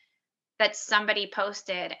day that somebody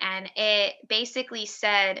posted, and it basically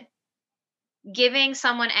said, giving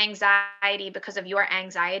someone anxiety because of your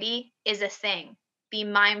anxiety is a thing. Be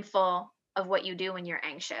mindful of what you do when you're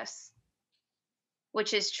anxious,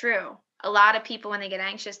 which is true. A lot of people, when they get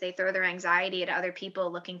anxious, they throw their anxiety at other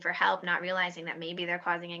people looking for help, not realizing that maybe they're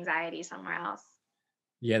causing anxiety somewhere else.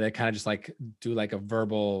 Yeah, they kind of just like do like a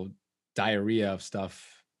verbal diarrhea of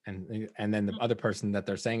stuff, and then the other person that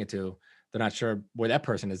they're saying it to, they're not sure where that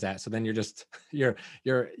person is at. So then you're just you're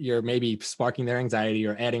maybe sparking their anxiety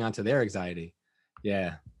or adding on to their anxiety.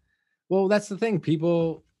 Yeah. Well, that's the thing.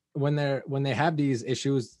 People, when they have these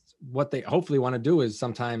issues, what they hopefully want to do is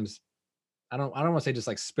sometimes, I don't want to say just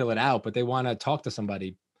like spill it out, but they want to talk to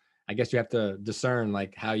somebody. I guess you have to discern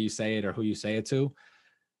like how you say it or who you say it to.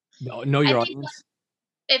 Know I your think audience.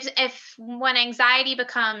 if when anxiety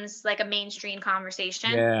becomes like a mainstream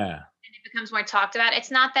conversation and Yeah. it becomes more talked about,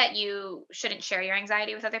 it's not that you shouldn't share your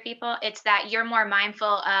anxiety with other people. It's that you're more mindful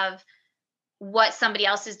of what somebody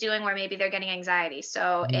else is doing where maybe they're getting anxiety.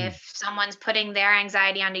 So Mhm. if someone's putting their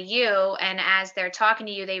anxiety onto you and as they're talking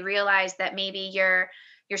to you, they realize that maybe you're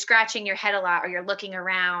scratching your head a lot, or you're looking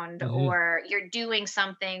around, Mhm. or you're doing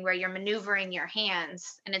something where you're maneuvering your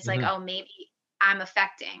hands, and it's like, Mhm. oh, maybe I'm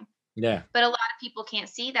affecting. Yeah. But a lot of people can't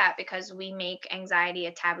see that because we make anxiety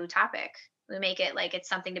a taboo topic. We make it like it's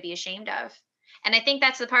something to be ashamed of. And I think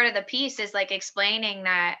that's the part of the piece, is like explaining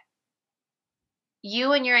that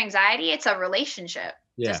you and your anxiety, it's a relationship.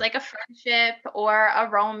 Yeah. just like a friendship or a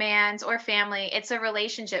romance or family. It's a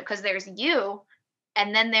relationship because there's you,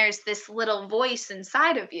 and then there's this little voice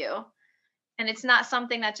inside of you. And it's not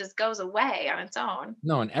something that just goes away on its own.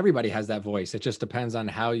 No, and everybody has that voice. It just depends on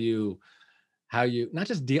how you not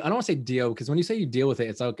just deal. I don't want to say deal, because when you say you deal with it,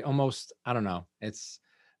 it's like almost, I don't know. It's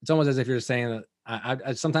almost as if you're saying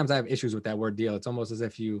that sometimes I have issues with that word deal. It's almost as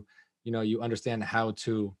if you understand how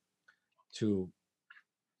to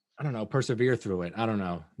I don't know, persevere through it. I don't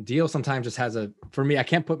know. Deal sometimes just has for me, I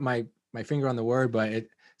can't put my finger on the word, but it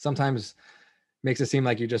sometimes makes it seem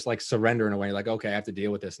like you just like surrender in a way, like, okay, I have to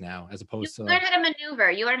deal with this now, as You opposed to learn like, how to maneuver,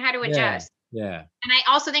 you learn how to yeah, adjust. yeah, And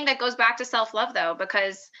I also think that goes back to self-love though,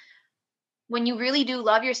 because when you really do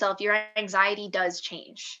love yourself, your anxiety does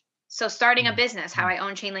change. So starting a mm, business, how mm. I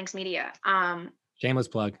own Chain Links Media. Shameless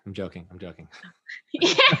plug. I'm joking. I'm joking.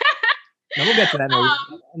 Yeah. No, we'll get to that. Maybe.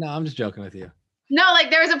 um, No, I'm just joking with you. no, like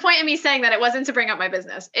there was a point in me saying that it wasn't to bring up my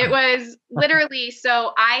business. It was literally,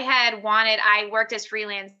 so I worked as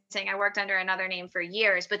freelancing. I worked under another name for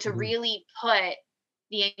years, but to Mhm, really put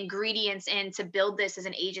the ingredients in to build this as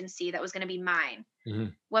an agency that was going to be mine.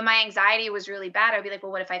 mhm. When my anxiety was really bad, I'd be like,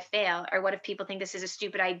 well, what if I fail? Or what if people think this is a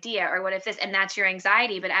stupid idea? Or what if this, and that's your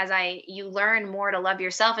anxiety. But you learn more to love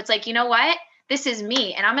yourself, it's like, you know what? This is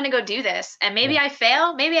me and I'm going to go do this. And Yeah, maybe I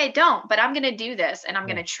fail, maybe I don't, but I'm going to do this and I'm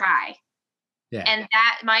going yeah, to try. yeah, And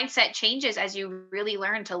that mindset changes as you really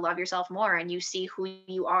learn to love yourself more and you see who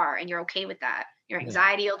you are and you're okay with that. Your yeah.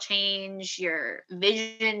 anxiety will change, your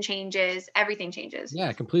vision changes, everything changes. Yeah,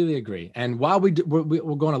 I completely agree. And while we're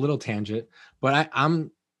going a little tangent, but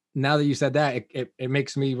I'm now that you said that, it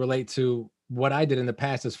makes me relate to what I did in the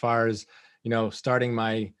past as far as starting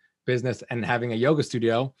my business and having a yoga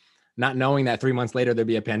studio, not knowing that 3 months later there'd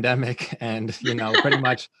be a pandemic, and pretty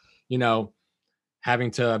much you know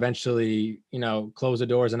having to eventually close the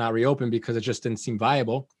doors and not reopen because it just didn't seem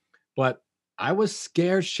viable. But I was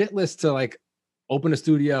scared shitless to like open a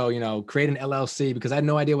studio, create an LLC, because I had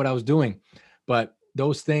no idea what I was doing. But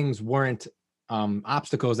those things weren't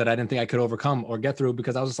obstacles that I didn't think I could overcome or get through,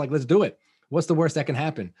 because I was just like, let's do it. What's the worst that can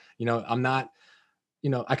happen? I'm not,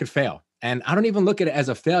 I could fail. And I don't even look at it as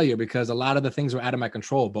a failure, because a lot of the things were out of my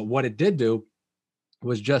control. But what it did do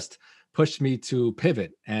was just push me to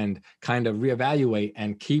pivot and kind of reevaluate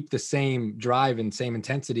and keep the same drive and same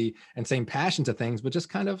intensity and same passion to things, but just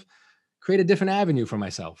kind of create a different avenue for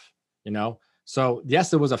myself, you know? So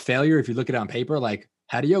yes, it was a failure. If you look at it on paper, like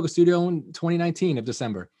had a yoga studio in 2019 of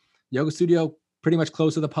December, yoga studio pretty much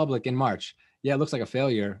closed to the public in March. Yeah, it looks like a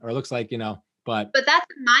failure, or it looks like, but But that's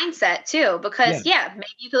a mindset too, yeah, because yeah, maybe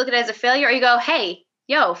you could look at it as a failure or you go, hey,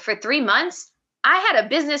 yo, for 3 months, I had a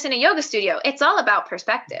business in a yoga studio. It's all about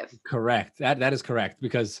perspective. correct. That is correct,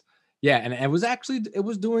 because yeah, and it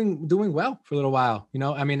was doing well for a little while,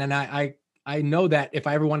 I mean, and I know that if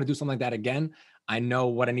I ever want to do something like that again, I know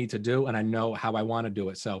what I need to do and I know how I want to do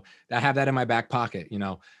it. So I have that in my back pocket,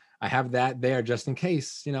 I have that there just in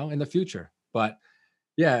case, in the future. But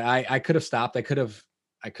yeah, I could have stopped. I could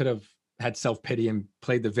have had self-pity and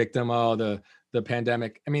played the victim. Oh, the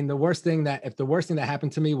pandemic. I mean, if the worst thing that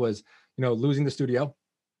happened to me was, losing the studio.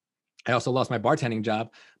 I also lost my bartending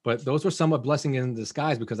job, but those were somewhat blessing in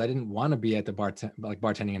disguise, because I didn't want to be at the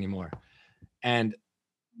bartending anymore. And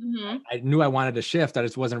Hmm. I knew I wanted to shift. I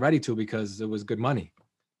just wasn't ready to, because it was good money.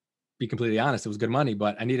 Be completely honest, it was good money,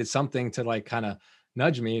 but I needed something to like kind of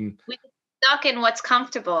nudge me. And We get stuck in what's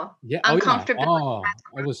comfortable. yeah, oh yeah, Uncomfortability.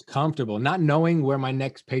 I was comfortable. Not knowing where my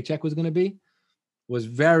next paycheck was going to be was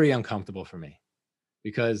very uncomfortable for me,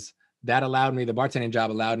 because the bartending job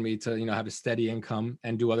allowed me to, have a steady income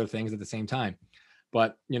and do other things at the same time.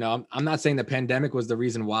 But, I'm not saying the pandemic was the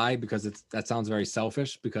reason why, because that sounds very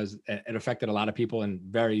selfish, because it affected a lot of people in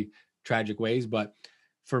very tragic ways. But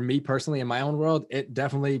for me personally, in my own world, it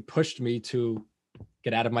definitely pushed me to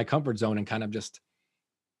get out of my comfort zone and kind of just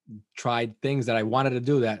tried things that I wanted to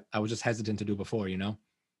do that I was just hesitant to do before. And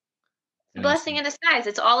so, Blessing in disguise.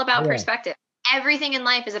 It's all about yeah, perspective. Everything in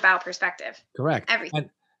life is about perspective. correct. Everything. And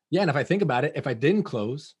yeah, and if I think about it, if I didn't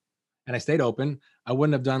close and I stayed open, I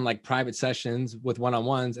wouldn't have done like private sessions with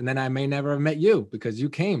one-on-ones, and then I may never have met you, because you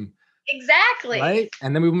came. Exactly. Right.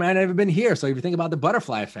 And then we might have been here. So if you think about the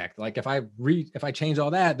butterfly effect, like if I change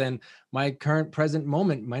all that, then my current present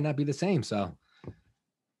moment might not be the same. So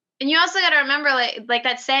And you also got to remember, like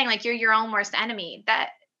that saying, like you're your own worst enemy. That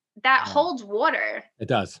yeah, holds water. it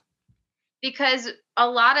does. Because a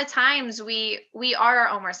lot of times we are our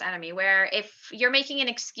own worst enemy, where if you're making an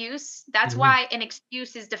excuse, that's Hmm. why an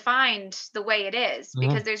excuse is defined the way it is, Hmm.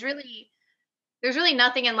 because there's really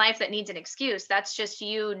nothing in life that needs an excuse. That's just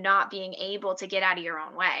you not being able to get out of your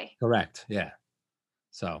own way. Correct. Yeah.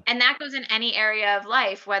 So And that goes in any area of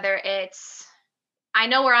life, whether it's, I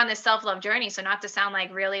know we're on this self-love journey, so not to sound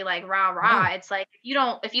like really like rah rah. no, It's like if you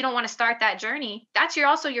don't want to start that journey, that's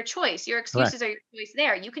also your choice. Your correct. excuses are your choice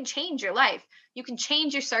there. You can change your life. You can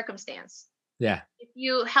change your circumstance. Yeah. If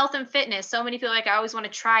you health and fitness, so many people are like, I always want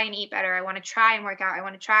to try and eat better. I want to try and work out. I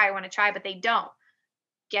want to try, but they don't.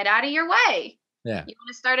 Get out of your way. Yeah. You want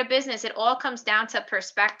to start a business. It all comes down to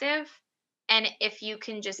perspective. And if you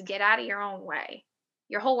can just get out of your own way,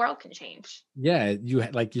 your whole world can change. Yeah.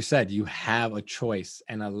 Like you said, you have a choice.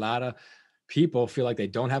 And a lot of people feel like they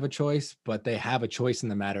don't have a choice, but they have a choice in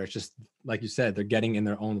the matter. It's just like you said, they're getting in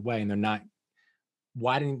their own way and they're not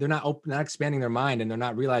widening, they're not open, not expanding their mind, and they're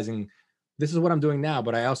not realizing this is what I'm doing now,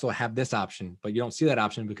 but I also have this option. But you don't see that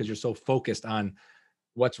option because you're so focused on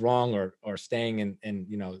what's wrong, or staying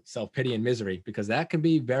in self-pity and misery, because that can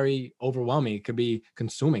be very overwhelming. It could be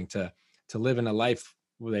consuming to live in a life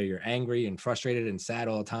where you're angry and frustrated and sad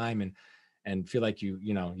all the time, and feel like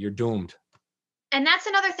you're doomed. And that's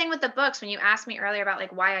another thing with the books. When you asked me earlier about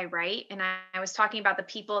like why I write, and I was talking about the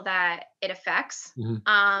people that it affects. Hmm.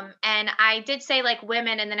 And I did say like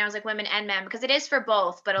women, and then I was like women and men, because it is for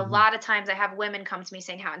both. But a Hmm. lot of times I have women come to me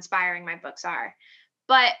saying how inspiring my books are.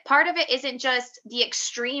 But part of it isn't just the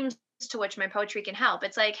extremes to which my poetry can help.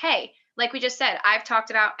 It's like, hey, like we just said, I've talked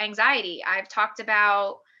about anxiety. I've talked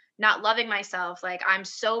about not loving myself. Like I'm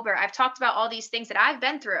sober. I've talked about all these things that I've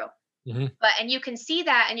been through. Hmm. And you can see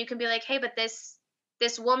that and you can be like, hey, but this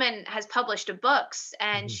woman has published books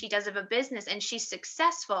and Hmm. she does have a business and she's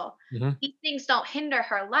successful. Hmm. These things don't hinder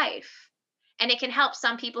her life. And it can help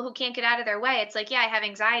some people who can't get out of their way. It's like, yeah, I have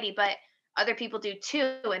anxiety, but other people do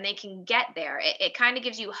too, and they can get there. It kind of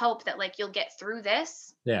gives you hope that like you'll get through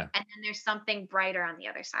this, Yeah. and then there's something brighter on the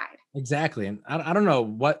other side. Exactly. And I don't know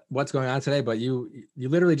what's going on today, but you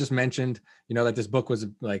literally just mentioned, that this book was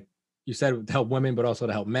like you said, to help women, but also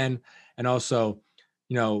to help men. And also,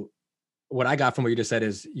 you know, what I got from what you just said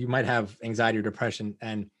is you might have anxiety or depression,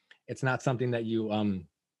 and it's not something that you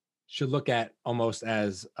should look at almost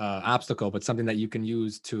as obstacle, but something that you can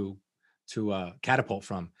use to catapult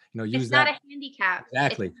from. Use It's not that a handicap, it's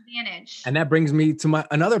exactly. an advantage. And that brings me to my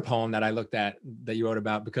another poem that I looked at that you wrote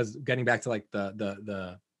about, because getting back to like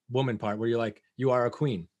the woman part where you're like, you are a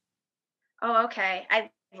queen. Oh, okay. I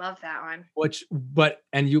love that one.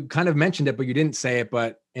 And you kind of mentioned it, but you didn't say it.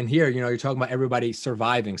 But in here, you're talking about everybody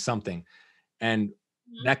surviving something. And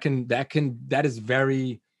Mhm. that is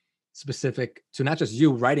very specific to not just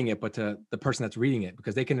you writing it, but to the person that's reading it,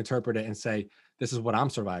 because they can interpret it and say, this is what I'm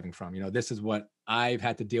surviving from. This is what I've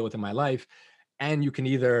had to deal with in my life. And you can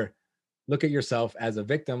either look at yourself as a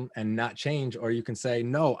victim and not change, or you can say,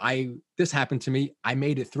 no, this happened to me. I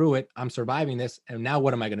made it through it. I'm surviving this. And now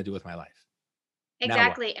what am I going to do with my life? Now what?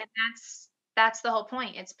 Exactly, and that's the whole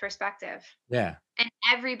point. It's perspective. Yeah. And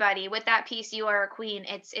everybody with that piece, you are a queen.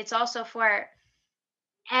 It's also for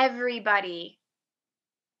everybody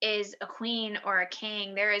is a queen or a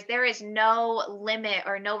king. There is no limit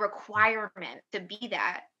or no requirement to be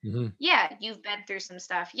that. Hmm. Yeah, you've been through some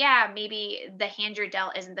stuff. Yeah, maybe the hand you're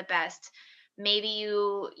dealt isn't the best. Maybe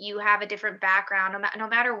you have a different background. No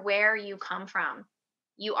matter where you come from,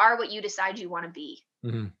 you are what you decide you want to be.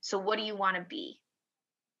 Hmm. So what do you want to be?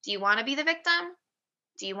 Do you want to be the victim?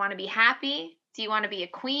 Do you want to be happy? Do you want to be a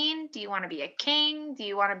queen? Do you want to be a king? Do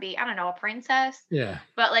you want to be, I don't know, a princess? Yeah.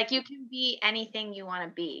 But like you can be anything you want to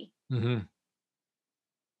be. Hmm.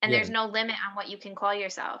 And Yeah. there's no limit on what you can call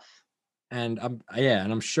yourself. And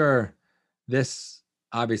I'm sure this,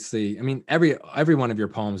 obviously, I mean, every one of your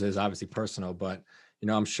poems is obviously personal, but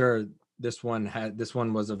I'm sure this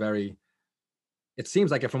one was a very, it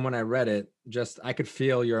seems like it from when I read it, just I could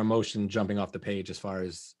feel your emotion jumping off the page, as far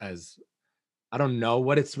as I don't know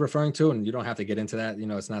what it's referring to, and you don't have to get into that.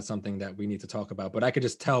 It's not something that we need to talk about, but I could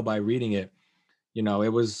just tell by reading it,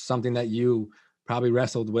 it was something that you probably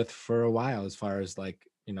wrestled with for a while, as far as like,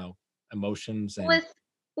 emotions and With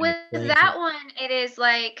experiences. that one, it is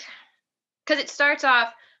like, because it starts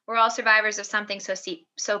off, we're all survivors of something,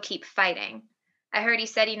 so keep fighting. I heard he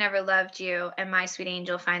said he never loved you, and my sweet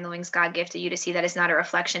angel, find the wings God gifted you to see that is not a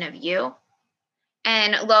reflection of you.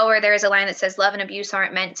 And lower, there is a line that says, love and abuse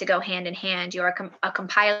aren't meant to go hand in hand. You are a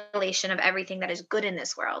compilation of everything that is good in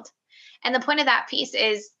this world. And the point of that piece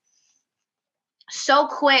is, so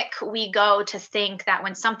quick we go to think that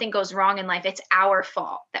when something goes wrong in life, it's our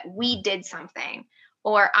fault, that we did something,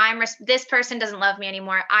 or this person doesn't love me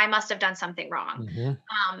anymore. I must have done something wrong.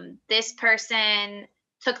 Hmm. This person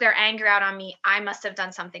took their anger out on me. I must have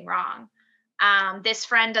done something wrong. This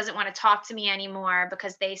friend doesn't want to talk to me anymore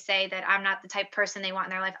because they say that I'm not the type of person they want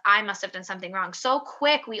in their life. I must have done something wrong. So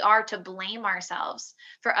quick we are to blame ourselves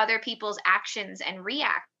for other people's actions and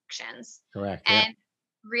reactions. Correct. Yeah. And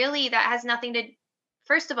really, that has nothing to,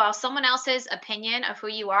 first of all, someone else's opinion of who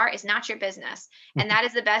you are is not your business. And that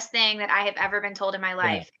is the best thing that I have ever been told in my Yeah.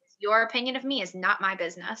 life. Your opinion of me is not my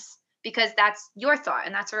business, because that's your thought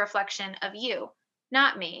and that's a reflection of you,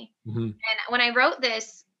 not me. Mm-hmm. And when I wrote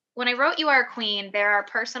You Are a Queen, there are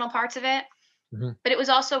personal parts of it, Mm-hmm. but it was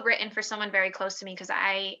also written for someone very close to me, because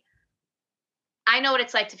I know what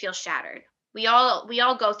it's like to feel shattered. We all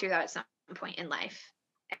go through that at some point in life.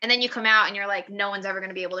 And then you come out and you're like, no one's ever going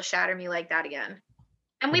to be able to shatter me like that again.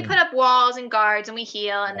 And we put up walls and guards and we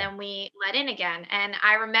heal and then we let in again. And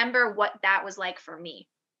I remember what that was like for me.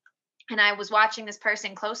 And I was watching this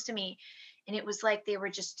person close to me, and it was like they were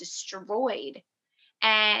just destroyed.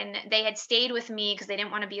 And they had stayed with me because they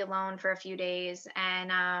didn't want to be alone for a few days.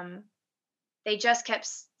 And they just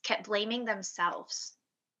kept blaming themselves.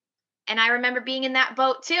 And I remember being in that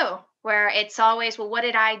boat too, where it's always, well, what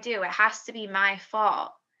did I do? It has to be my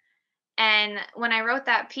fault. And when I wrote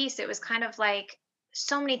that piece, it was kind of like,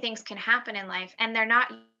 so many things can happen in life and they're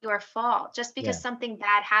not your fault. Just because Yeah. something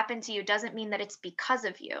bad happened to you doesn't mean that it's because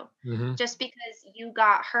of you. Mm-hmm. Just because you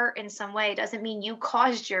got hurt in some way doesn't mean you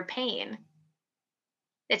caused your pain.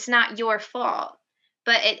 It's not your fault.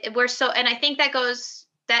 But we're so, and I think that goes,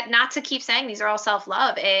 that, not to keep saying these are all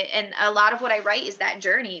self-love, and a lot of what I write is that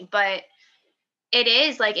journey, but it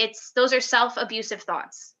is like, those are self-abusive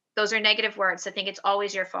thoughts. Those are negative words to think it's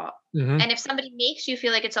always your fault. Mm-hmm. And if somebody makes you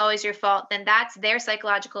feel like it's always your fault, then that's their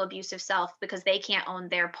psychological abusive self, because they can't own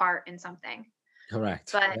their part in something.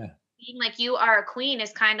 Correct. But Yeah. being like, you are a queen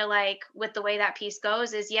is kind of like, with the way that piece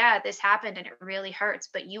goes, is, yeah, this happened and it really hurts,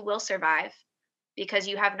 but you will survive, because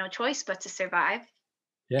you have no choice but to survive.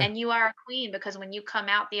 Yeah. And you are a queen, because when you come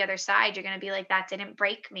out the other side, you're going to be like, that didn't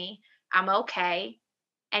break me. I'm okay.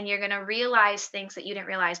 And you're going to realize things that you didn't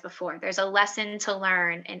realize before. There's a lesson to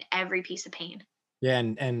learn in every piece of pain. Yeah.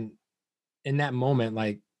 And in that moment,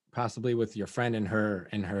 like possibly with your friend and her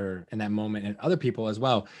in that moment, and other people as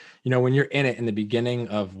well, when you're in it in the beginning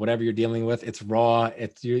of whatever you're dealing with, it's raw.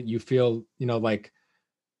 It's you feel, like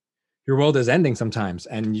your world is ending sometimes,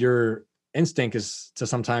 and your instinct is to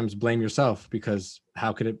sometimes blame yourself, because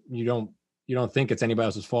how could it, you don't think it's anybody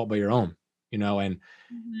else's fault but your own, and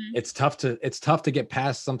Mhm. it's tough to get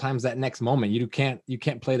past sometimes that next moment. You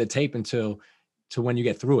can't play the tape until to when you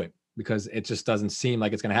get through it, because it just doesn't seem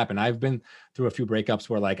like it's going to happen. I've been through a few breakups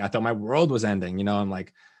where like I thought my world was ending, I'm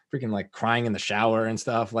like freaking like crying in the shower and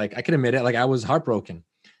stuff. Like I can admit it, like I was heartbroken,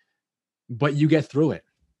 but you get through it.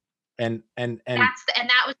 And And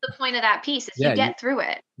that was the point of that piece, is you yeah, you, get through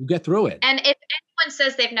it. you get through it. And if anyone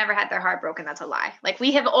says they've never had their heart broken, that's a lie. Like,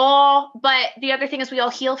 we have all, but the other thing is we all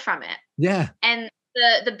heal from it. Yeah. And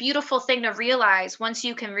the beautiful thing to realize, once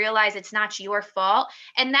you can realize it's not your fault,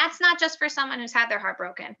 and that's not just for someone who's had their heart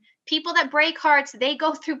broken. People that break hearts, they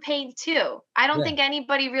go through pain too. I don't Yeah. think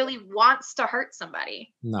anybody really wants to hurt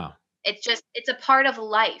somebody. No. It's a part of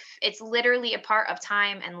life. It's literally a part of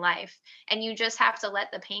time and life. And you just have to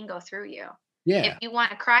let the pain go through you. If Yeah. you want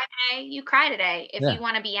to cry today, you cry today. If Yeah. you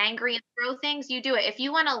want to be angry and throw things, you do it. If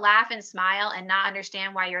you want to laugh and smile and not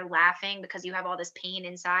understand why you're laughing because you have all this pain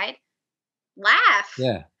inside, laugh.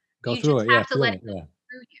 Yeah. Go You through just it. Yeah. have to Feel let it. it go Yeah.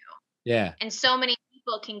 through you. Yeah. And so many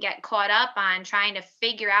people can get caught up on trying to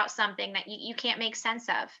figure out something that you can't make sense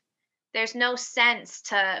of. There's no sense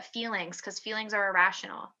to feelings, because feelings are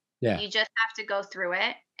irrational. Yeah. You just have to go through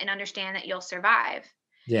it and understand that you'll survive.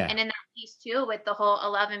 Yeah. And in that piece too, with the whole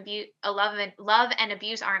love and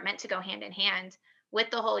abuse aren't meant to go hand in hand.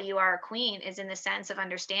 With the whole You Are a Queen is in the sense of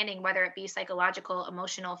understanding, whether it be psychological,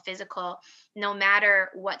 emotional, physical, no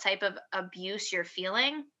matter what type of abuse you're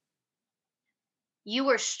feeling, you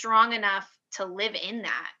were strong enough to live in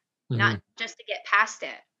that, not Mhm. just to get past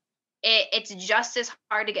it. It's just as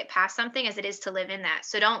hard to get past something as it is to live in that.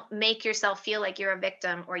 So don't make yourself feel like you're a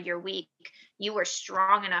victim or you're weak. You were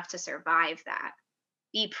strong enough to survive that.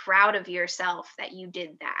 Be proud of yourself that you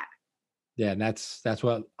did that. Yeah. And that's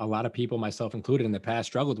what a lot of people, myself included, in the past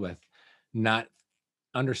struggled with, not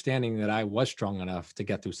understanding that I was strong enough to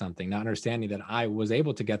get through something, not understanding that I was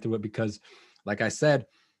able to get through it, because like I said,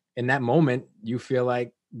 in that moment, you feel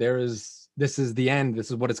like this is the end. This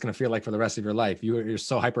is what it's going to feel like for the rest of your life. You're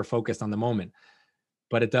so hyper focused on the moment,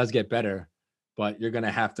 but it does get better. But you're going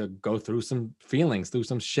to have to go through some feelings, through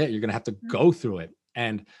some shit. You're going to have to go through it.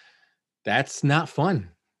 And that's not fun.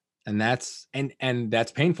 And that's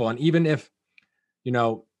painful. And even if, you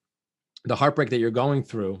know, the heartbreak that you're going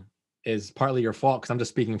through, is partly your fault, because I'm just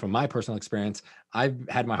speaking from my personal experience. I've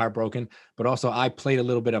had my heart broken, but also I played a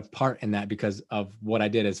little bit of part in that because of what I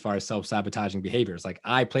did as far as self-sabotaging behaviors. Like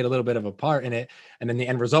I played a little bit of a part in it, and then the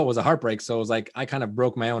end result was a heartbreak. So it was like I kind of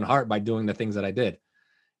broke my own heart by doing the things that I did,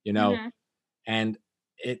 you know. Hmm. And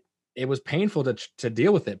it it was painful to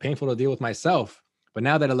deal with it, painful to deal with myself. But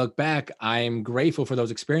now that I look back, I'm grateful for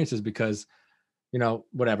those experiences because,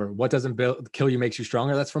 whatever, what doesn't kill you makes you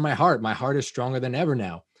stronger. That's for my heart. My heart is stronger than ever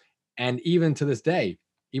now. And even to this day,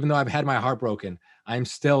 even though I've had my heart broken, I'm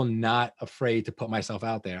still not afraid to put myself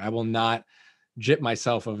out there. I will not jip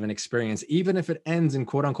myself of an experience, even if it ends in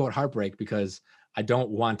quote unquote heartbreak, because I don't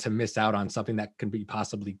want to miss out on something that can be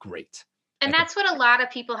possibly great. And I think, that's what a lot of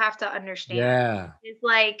people have to understand yeah, is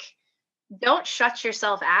like, don't shut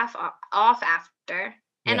yourself off after.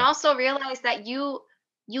 And yeah, also realize that you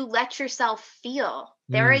let yourself feel.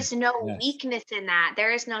 There mm, is no yes, weakness in that.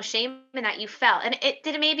 There is no shame in that you felt. And it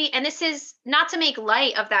did maybe, and this is not to make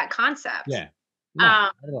light of that concept. yeah, no,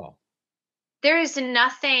 Um, not at all. there is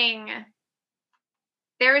nothing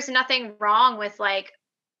there is nothing wrong with like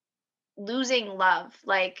losing love.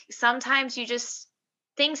 Like sometimes you just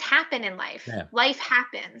things happen in life. Yeah, Life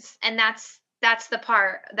happens, and that's the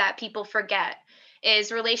part that people forget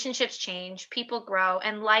is relationships change, people grow,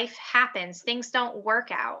 and life happens. Things don't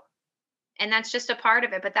work out. And that's just a part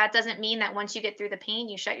of it, but that doesn't mean that once you get through the pain,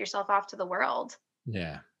 you shut yourself off to the world.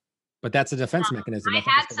 yeah. But that's a defense mechanism. I That's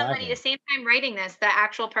like a had somebody the survival. same time writing this, the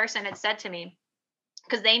actual person had said to me,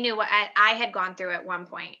 because they knew what I had gone through at one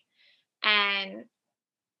point. And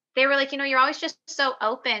they were like, you're always just so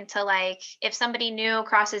open to like, if somebody new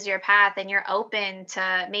crosses your path and you're open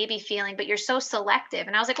to maybe feeling, but you're so selective.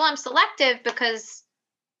 And I was like, well, I'm selective because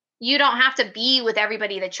you don't have to be with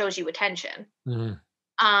everybody that shows you attention. Mhm.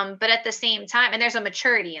 But at the same time, and there's a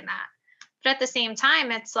maturity in that. But at the same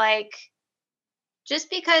time, it's like, just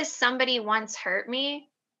because somebody once hurt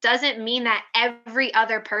me doesn't mean that every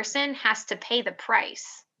other person has to pay the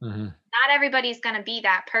price. Mhm. Not everybody's going to be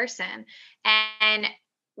that person. And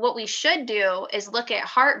what we should do is look at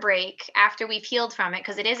heartbreak after we've healed from it,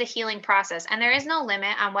 because it is a healing process and there is no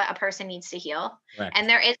limit on what a person needs to heal. And Correct.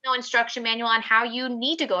 there is no instruction manual on how you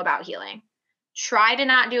need to go about healing. Try to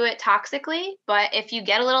not do it toxically, but if you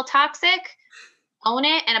get a little toxic, own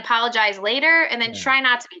it and apologize later and then Yeah. try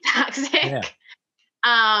not to be Yeah. toxic.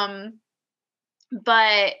 um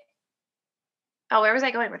but oh, where was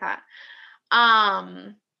I going with that?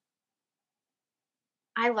 um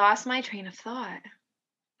I lost my train of thought.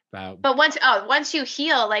 About But once you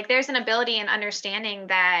heal, like there's an ability and understanding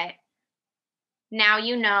that now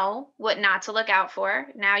you know what not to look out for.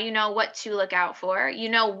 Now you know what to look out for. You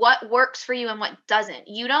know what works for you and what doesn't.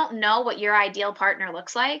 You don't know what your ideal partner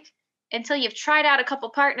looks like until you've tried out a couple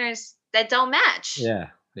partners that don't match. yeah.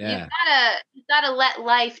 You've Yeah. gotta let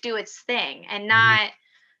life do its thing and Mhm. not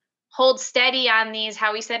hold steady on these,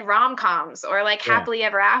 how we said, rom-coms or like Yeah. happily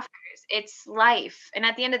ever afters. It's life. And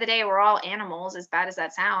at the end of the day, we're all animals, as bad as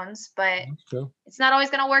that sounds, but That's true. it's not always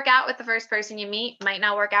going to work out with the first person you meet, might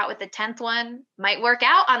not work out with the 10th one, might work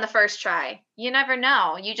out on the first try. You never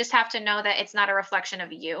know. You just have to know that it's not a reflection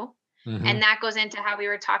of you. Mhm. And that goes into how we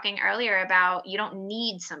were talking earlier about you don't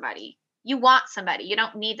need somebody. You want somebody. You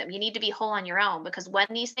don't need them. You need to be whole on your own, because when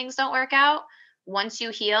these things don't work out, once you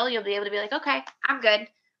heal, you'll be able to be like, okay, I'm good.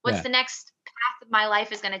 What's Yeah. the next path of my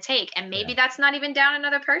life is going to take? And Yeah. maybe that's not even down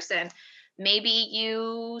another person. Maybe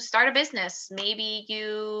you start a business. Maybe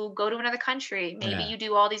you go to another country. Maybe Yeah. you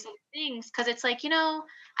do all these other things because it's like,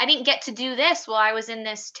 I didn't get to do this while I was in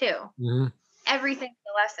this too. Mhm. Everything's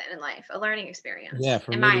a lesson in life, a learning Yeah, experience,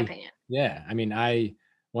 for in my me, opinion. yeah. I mean,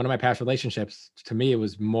 one of my past relationships, to me, it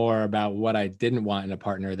was more about what I didn't want in a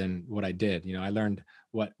partner than what I did. I learned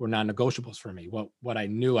what were non-negotiables for me, what I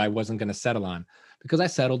knew I wasn't going to settle on, because I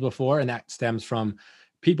settled before, and that stems from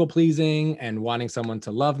people pleasing and wanting someone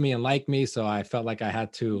to love me and like me. So I felt like I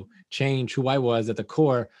had to change who I was at the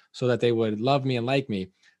core so that they would love me and like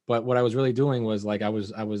me. But what I was really doing was like I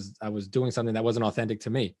was doing something that wasn't authentic to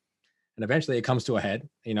me. And eventually it comes to a head,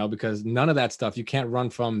 because none of that stuff, you can't run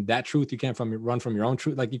from that truth. You can't run from your own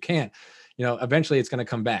truth. Like you can't, eventually it's going to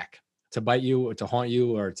come back to bite you or to haunt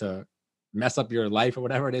you or to mess up your life or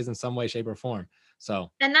whatever it is in some way, shape or form.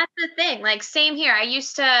 So And that's the thing. Like, same here.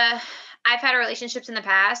 I've had relationships in the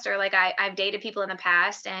past, or like I've dated people in the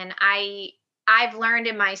past, and I've learned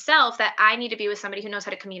in myself that I need to be with somebody who knows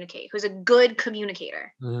how to communicate, who's a good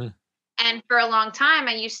communicator. mhm, And for a long time,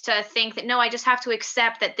 I used to think that no, I just have to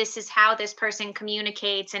accept that this is how this person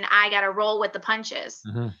communicates and I got to roll with the punches,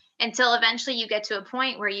 mhm. until eventually you get to a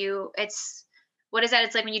point where what is that?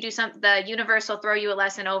 It's like when you do the universe will throw you a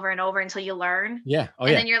lesson over and over until you learn. Yeah. Oh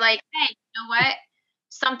And yeah. then you're like, hey, you know what?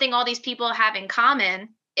 something all these people have in common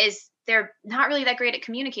is they're not really that great at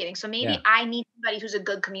communicating. So maybe Yeah. I need somebody who's a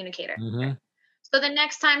good communicator. Hmm. So the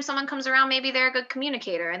next time someone comes around, maybe they're a good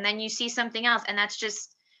communicator. And then you see something else. And that's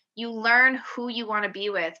just, you learn who you want to be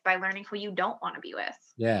with by learning who you don't want to be with.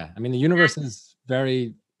 Yeah. I mean, the universe That's, is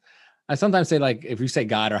very, I sometimes say, like, if you say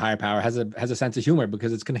God or higher power has a sense of humor,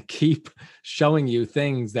 because it's going to keep showing you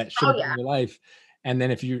things that oh, shouldn't be yeah. in your life. And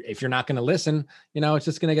then if you're not going to listen, it's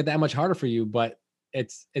just going to get that much harder for you. But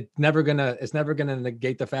it's never gonna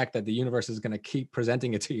negate the fact that the universe is going to keep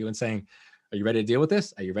presenting it to you and saying, are you ready to deal with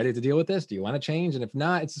this? Are you ready to deal with this? Do you want to change? And if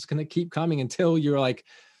not, it's just going to keep coming until you're like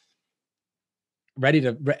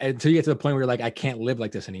until you get to the point where you're like, I can't live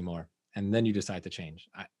like this anymore. And then you decide to change.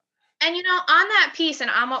 And on that piece and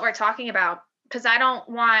on what we're talking about, because I don't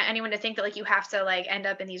want anyone to think that like you have to like end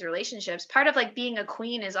up in these relationships. Part of like being a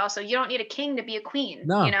queen is also you don't need a king to be a queen,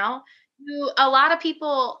 No. A lot of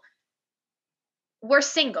people we're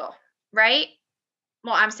single, right?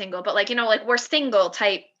 Well, I'm single, but like, like we're single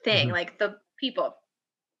type thing, Mhm. like the people.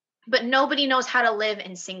 But nobody knows how to live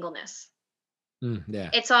in singleness. Yeah.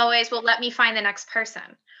 It's always, well, let me find the next person.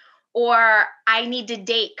 Or I need to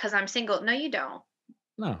date because I'm single. No, you don't.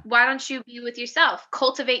 No. Why don't you be with yourself?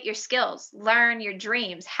 Cultivate your skills, learn your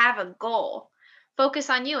dreams, have a goal, focus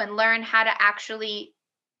on you, and learn how to actually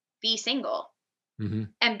be single Hmm.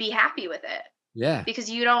 and be happy with it Yeah. because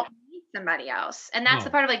you don't need somebody else. And that's the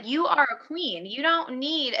No. part of like, you are a queen. You don't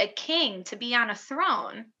need a king to be on a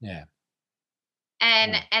throne. Yeah.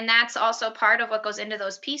 And No. and that's also part of what goes into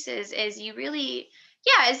those pieces is you really,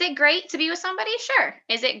 yeah, is it great to be with somebody? Sure.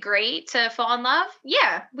 Is it great to fall in love?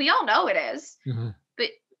 Yeah, we all know it is. Hmm. But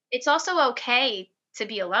it's also okay to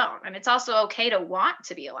be alone, and it's also okay to want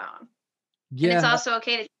to be alone, and it's Yeah. also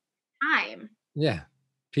okay to take time. Yeah.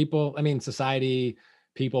 People, I mean, society,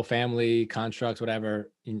 people, family, constructs,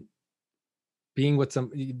 whatever. Being with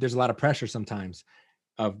there's a lot of pressure sometimes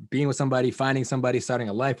of being with somebody, finding somebody, starting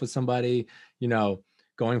a life with somebody,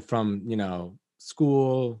 going from,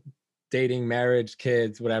 school, dating, marriage,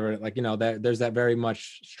 kids, whatever, like, that there's that very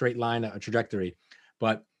much straight line, a trajectory.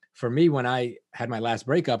 But for me, when I had my last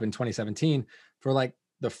breakup in 2017, for like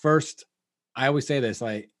the first, I always say this,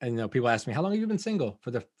 like, and, people ask me, how long have you been single?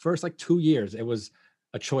 For the first like 2 years, it was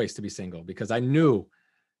a choice to be single because I knew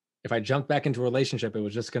if I jumped back into a relationship, I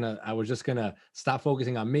was just gonna stop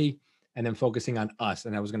focusing on me and then focusing on us.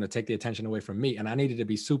 And I was gonna take the attention away from me. And I needed to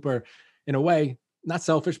be super, in a way, not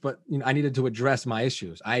selfish, but I needed to address my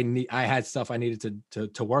issues. I had stuff I needed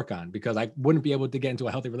to work on because I wouldn't be able to get into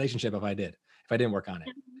a healthy relationship if I didn't work on it.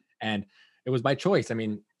 Mhm. And it was by choice. I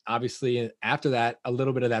mean, obviously after that, a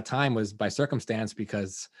little bit of that time was by circumstance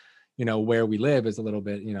because, where we live is a little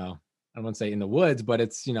bit, I wouldn't say in the woods, but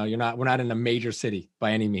it's, we're not in a major city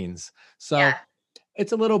by any means. So Yeah.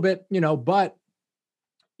 it's a little bit, but,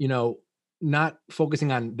 you know, not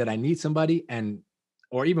focusing on that I need somebody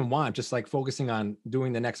or even want, just like focusing on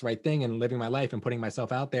doing the next right thing and living my life and putting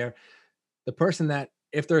myself out there. The person that,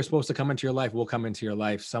 if they're supposed to come into your life, will come into your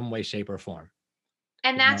life some way, shape, or form.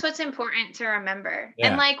 And You know? that's what's important to remember.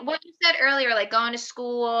 And Yeah. like what you said earlier, like going to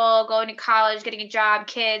school, going to college, getting a job,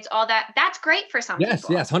 kids, all that, that's great for some Yes.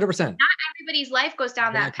 people. Yes. 100%. Not everybody's life goes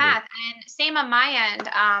down that Exactly. path. And same on my end.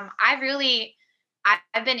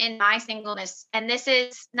 I've been in my singleness, and this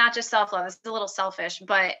is not just self-love, it's a little selfish,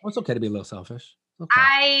 but Well, it's okay to be a little selfish.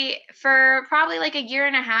 Okay. for probably like a year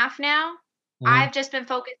and a half now, Mhm. I've just been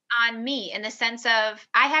focused on me in the sense of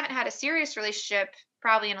I haven't had a serious relationship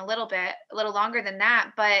probably in a little bit, a little longer than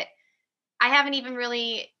that, but I haven't even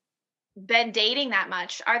really been dating that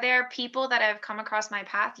much. Are there people that have come across my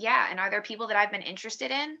path? Yeah. And are there people that I've been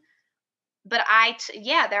interested in? But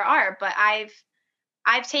yeah, there are, but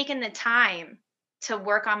I've taken the time to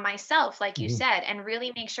work on myself, like you Mhm. said, and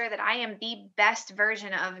really make sure that I am the best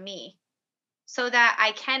version of me so that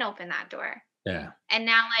I can open that door. Yeah. And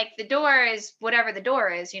now, like, the door is whatever the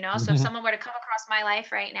door is. So if Mhm. someone were to come across my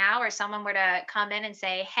life right now, or someone were to come in and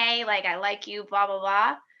say, hey, like, I like you, blah, blah,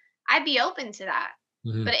 blah, I'd be open to that.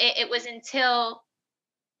 Mhm. But it was until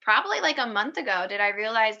probably like a month ago did I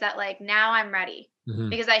realize that, like, now I'm ready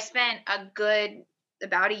Mhm. because I spent a good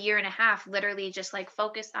about a year and a half literally just like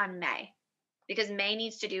focused on May because May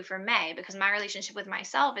needs to do for May because my relationship with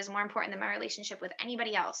myself is more important than my relationship with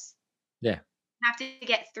anybody else. Yeah. I have to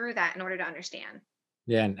get through that in order to understand.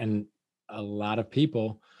 Yeah. And a lot of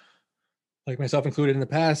people, like myself included in the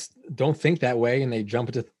past, don't think that way, and they jump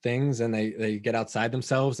into things and they get outside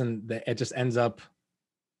themselves, and it just ends up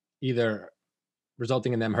either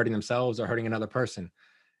resulting in them hurting themselves or hurting another person.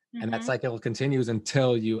 And that Hmm. cycle continues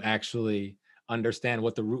until you actually understand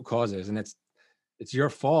what the root cause is. And it's your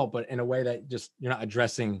fault, but in a way that just you're not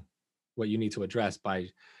addressing what you need to address by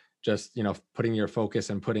just, putting your focus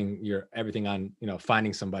and putting your everything on,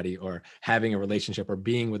 finding somebody or having a relationship or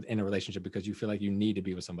being within a relationship because you feel like you need to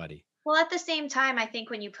be with somebody. Well, at the same time, I think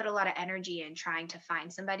when you put a lot of energy in trying to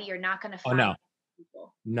find somebody, you're not going to Oh, find no,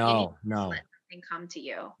 people. You need no, to just no, let something come to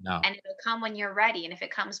you, no. and it'll come when you're ready. And if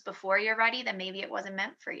it comes before you're ready, then maybe it wasn't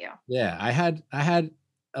meant for you. Yeah, I had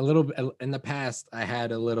a little bit in the past. I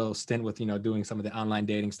had a little stint with, doing some of the online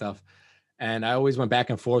dating stuff. And I always went back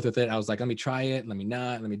and forth with it. I was like, let me try it, let me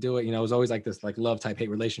not, let me do it. It was always like this like love type hate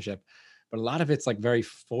relationship. But a lot of it's like very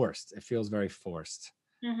forced. It feels very forced.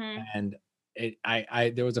 Hmm. And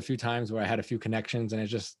I there was a few times where I had a few connections and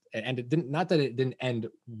it ended, didn't, not that it didn't end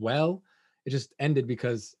well. It just ended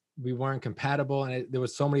because we weren't compatible. And there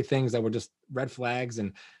was so many things that were just red flags.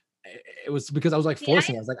 And it was because I was like Yeah,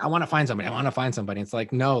 forcing it. I was like, I want to find somebody. I want to find somebody. It's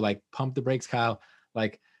like, no, like pump the brakes, Kyle.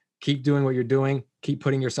 Like keep doing what you're doing. Keep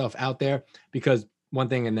putting yourself out there because one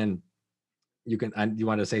thing, and then you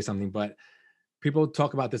wanted to say something, but people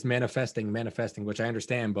talk about this manifesting, which I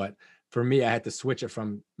understand. But for me, I had to switch it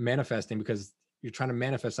from manifesting because you're trying to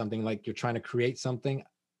manifest something like you're trying to create something.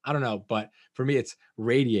 I don't know. But for me, it's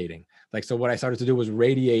radiating. Like, so what I started to do was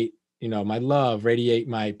radiate, my love, radiate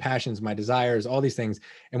my passions, my desires, all these things.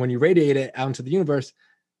 And when you radiate it out into the universe,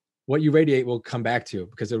 what you radiate will come back to you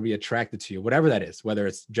because it'll be attracted to you, whatever that is, whether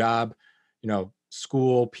it's job,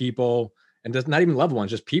 school, people, and just not even loved ones,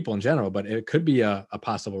 just people in general. But it could be a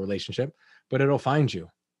possible relationship, but it'll find you.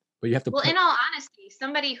 But you have to well, put, in all honesty,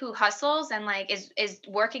 somebody who hustles and like is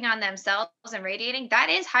working on themselves and radiating, that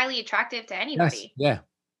is highly attractive to yes, anybody. yeah,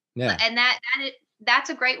 yeah, And that's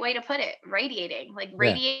a great way to put it, radiating. Like yeah,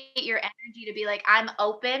 radiate your energy to be like, I'm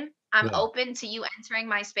yeah, open to you entering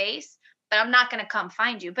my space, but I'm not going to come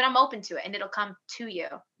find you, but I'm open to it and it'll come to you.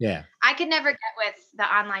 yeah, I could never get with the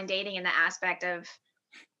online dating in the aspect of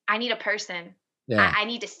I need a person. yeah, I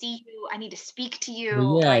need to see you. I need to speak to well,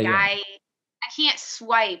 you. yeah, Like yeah. I can't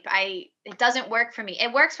swipe. It doesn't work for me.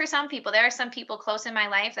 It works for some people. There are some people close in my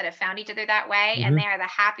life that have found each other that way and Hmm. they are the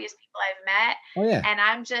happiest people I've met. Oh yeah, And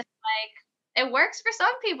I'm just like, it works for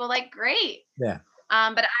some people, like great. yeah.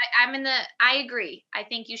 But I agree. I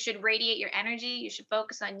think you should radiate your energy. You should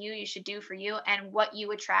focus on you. You should do for you. And what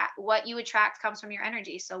you attract comes from your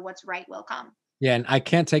energy. So what's right will come. Yeah, and I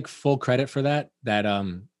can't take full credit for that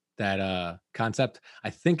concept. I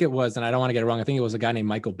think it was, and I don't want to get it wrong. I think it was a guy named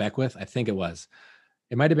Michael Beckwith. I think it was.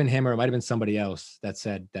 It might have been him or it might have been somebody else that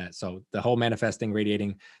said that. So the whole manifesting,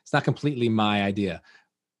 radiating, it's not completely my idea.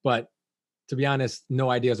 But to be honest, no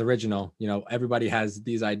idea is original. Everybody has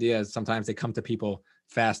these ideas. Sometimes they come to people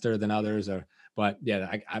faster than others, but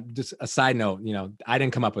yeah, I just a side note, I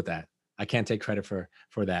didn't come up with that. I can't take credit for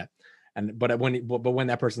that. But when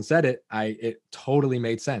that person said it, it totally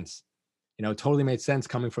made sense. Totally made sense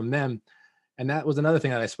coming from them. And that was another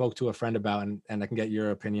thing that I spoke to a friend about, and I can get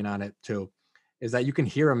your opinion on it too, is that you can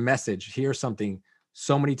hear a message, hear something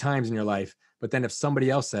so many times in your life, but then if somebody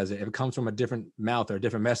else says it, if it comes from a different mouth or a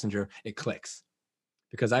different messenger, it clicks.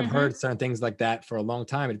 Because I've Hmm. heard certain things like that for a long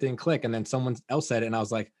time, it didn't click, and then someone else said it, and I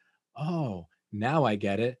was like, oh, now I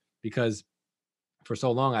get it. Because for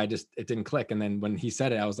so long it didn't click, and then when he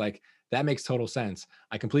said it, I was like, that makes total sense.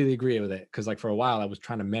 I completely agree with it, because like for a while I was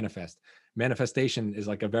trying to manifestation is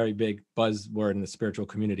like a very big buzzword in the spiritual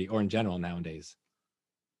community or in general nowadays.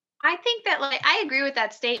 I think that like I agree with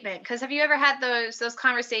that statement because have you ever had those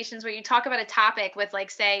conversations where you talk about a topic with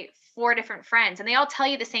like say four different friends and they all tell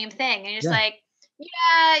you the same thing and you're just Yeah, like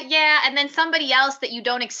yeah, yeah, and then somebody else that you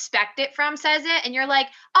don't expect it from says it and you're like,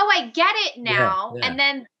 "Oh, I get it yeah, now." yeah, And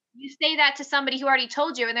then you say that to somebody who already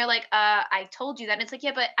told you and they're like, I told you that." And it's like,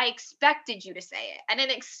 "Yeah, but I expected you to say it. I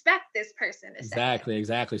didn't expect this person to say it."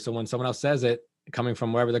 exactly. So when someone else says it, coming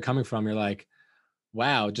from wherever they're coming from, you're like,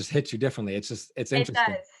 wow, it just hits you differently. It's It interesting.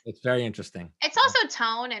 does. It's very interesting. It's also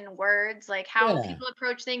tone and words, like how Yeah. people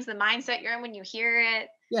approach things, the mindset you're in when you hear it.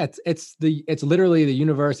 Yeah, it's literally the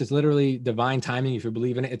universe. It's literally divine timing if you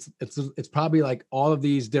believe in it. It's probably like all of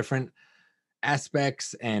these different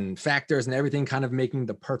aspects and factors and everything kind of making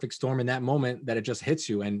the perfect storm in that moment that it just hits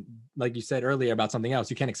you. And like you said earlier about something else,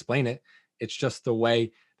 you can't explain it. It's just the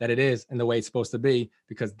way that it is and the way it's supposed to be,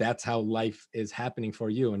 because that's how life is happening for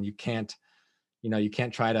you. And you can't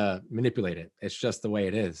try to manipulate it. It's just the way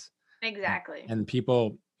it is. Exactly. And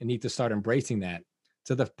people need to start embracing that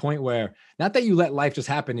to the point where, not that you let life just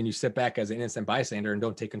happen and you sit back as an innocent bystander and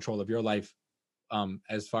don't take control of your life,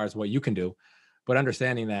 as far as what you can do, but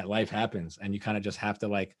understanding that life happens and you kind of just have to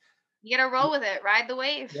like, You gotta roll with it, ride the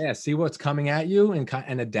wave. yeah, see what's coming at you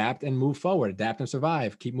and adapt and move forward, adapt and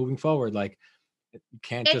survive, keep moving forward. Like you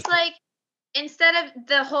can't It's just, like instead of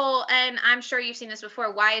the whole, and I'm sure you've seen this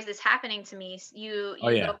before, why is this happening to me? oh You go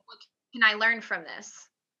yeah, look can I learn from this?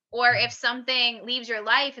 Or if something leaves your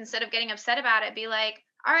life, instead of getting upset about it, be like,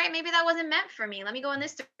 all right, maybe that wasn't meant for me. Let me go in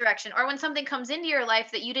this direction. Or when something comes into your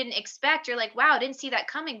life that you didn't expect, you're like, wow, I didn't see that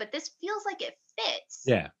coming, but this feels like it fits.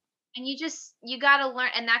 Yeah. And you got to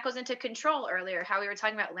learn. And that goes into control earlier, how we were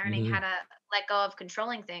talking about learning how Hmm. to let go of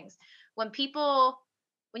controlling things. When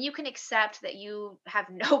you can accept that you have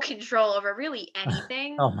no control over really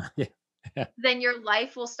anything, Oh my, yeah. Yeah. then your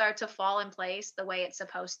life will start to fall in place the way it's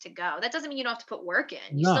supposed to go. That doesn't mean you don't have to put work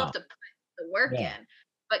in. You still have No. to put the work Yeah. in,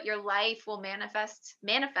 but your life will manifest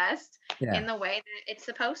in Yeah. the way that it's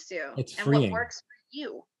supposed to It's and what freeing. works for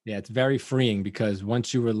you. Yeah, it's very freeing because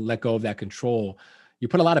once you let go of that control, you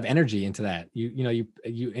put a lot of energy into that.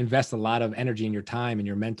 You invest a lot of energy in your time and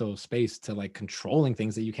your mental space to like controlling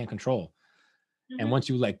things that you can't control. And Mhm. once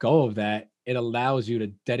you let go of that, it allows you to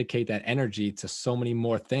dedicate that energy to so many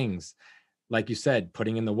more things. Like you said,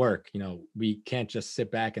 putting in the work. We can't just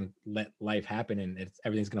sit back and let life happen and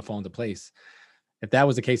everything's going to fall into place. If that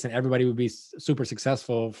was the case, then everybody would be super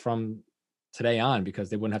successful from today on because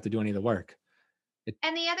they wouldn't have to do any of the work. It,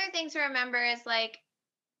 And the other thing to remember is like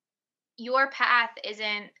your path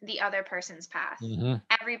isn't the other person's path. Mhm.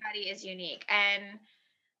 Everybody is unique. And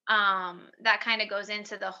that kind of goes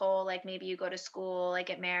into the whole, like, maybe you go to school, like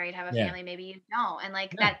get married, have a Yeah. family, maybe you don't, and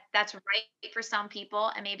like Yeah. that's right for some people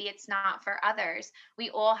and maybe it's not for others. We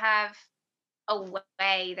all have a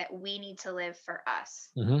way that we need to live for us.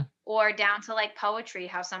 Mhm. Or down to like poetry,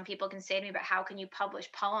 how some people can say to me, but how can you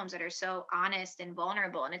publish poems that are so honest and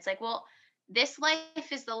vulnerable? And it's like, well, this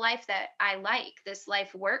life is the life that I like. This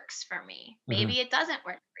life works for me. Mhm. Maybe it doesn't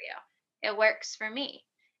work for you. It works for me.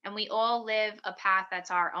 And we all live a path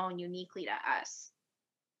that's our own uniquely to us.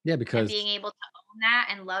 Yeah, And because being able to own that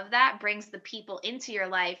and love that brings the people into your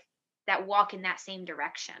life that walk in that same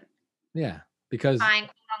direction. yeah, because Find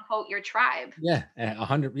quote unquote your tribe. yeah,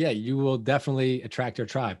 100, yeah, you will definitely attract your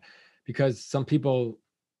tribe because some people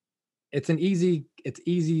it's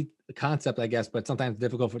easy concept, I guess, but sometimes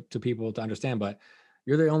difficult to people to understand, but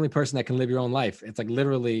you're the only person that can live your own life. It's like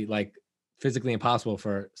literally like physically impossible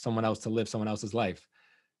for someone else to live someone else's life.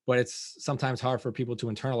 But it's sometimes hard for people to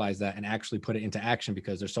internalize that and actually put it into action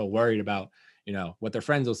because they're so worried about what their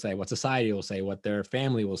friends will say, what society will say, what their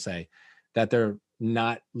family will say, that they're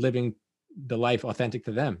not living the life authentic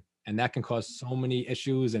to them, and that can cause so many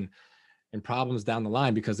issues and problems down the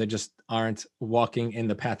line because they just aren't walking in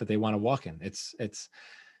the path that they want to walk in. It's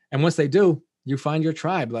and once they do, you find your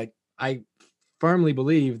tribe. Like, I firmly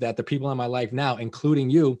believe that the people in my life now, including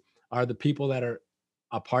you, are the people that are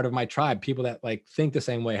a part of my tribe, people that like think the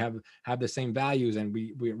same way, have the same values, and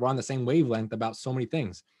we're on the same wavelength about so many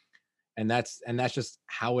things. And that's just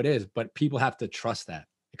how it is. But people have to trust that.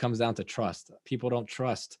 It comes down to trust. People don't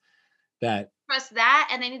trust that. Trust that,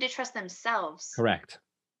 and they need to trust themselves. Correct.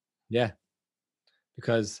 Yeah.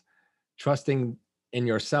 Because trusting in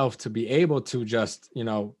yourself to be able to just,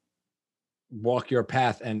 walk your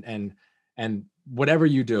path, and whatever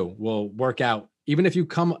you do will work out. Even if you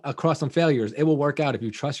come across some failures, it will work out if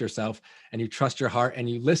you trust yourself and you trust your heart and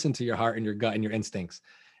you listen to your heart and your gut and your instincts,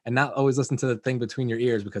 and not always listen to the thing between your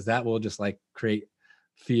ears, because that will just like create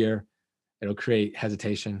fear. It'll create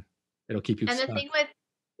hesitation. It'll keep you And the stuck. thing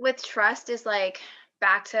with trust is like,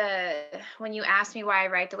 back to when you asked me why I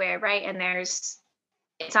write the way I write, and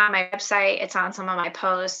it's on my website, it's on some of my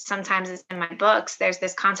posts, sometimes it's in my books. There's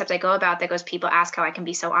this concept I go about that goes, people ask how I can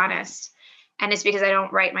be so honest. And it's because I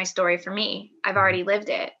don't write my story for me. I've Mhm. already lived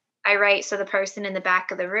it. I write so the person in the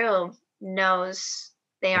back of the room knows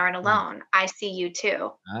they aren't alone. I see you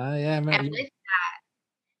too. Yeah, And man.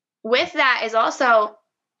 with that is also,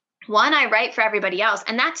 one, I write for everybody else,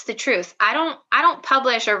 and that's the truth. I don't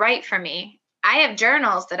publish or write for me. I have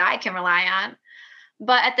journals that I can rely on,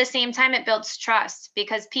 but at the same time it builds trust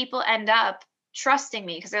because people end up trusting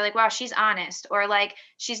me because they're like, wow, she's honest, or like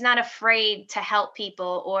she's not afraid to help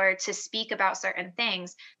people or to speak about certain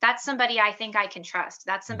things. That's somebody I think I can trust.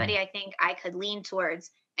 That's Mhm. somebody I think I could lean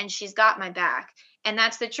towards, and she's got my back. And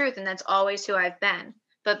that's the truth, and that's always who I've been.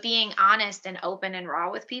 But being honest and open and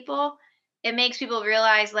raw with people, it makes people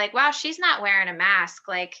realize, like, wow, she's not wearing a mask.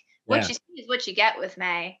 Like, what Yeah. you see is what you get with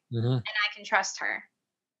May, and Mhm. I can trust her.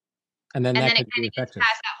 And then And that then it could be kind of gets effective.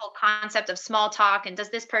 past that whole concept of small talk and does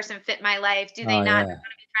this person fit my life? Do they Oh not? Do we yeah. want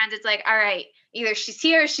to be friends? It's like, all right, either she's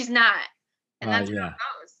here or she's not. And that's how Yeah.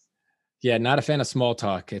 it goes. Yeah, not a fan of small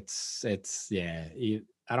talk. Yeah.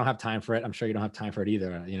 I don't have time for it. I'm sure you don't have time for it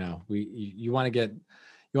either. You want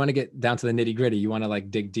to get down to the nitty gritty. You want to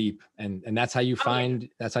like dig deep, and Oh yeah. that's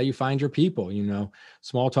how you find your people.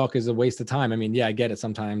 Small talk is a waste of time. I mean, yeah, I get it.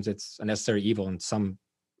 Sometimes it's a necessary evil in some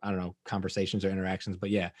I don't know, conversations or interactions. But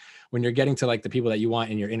yeah, when you're getting to like the people that you want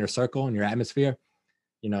in your inner circle and your atmosphere,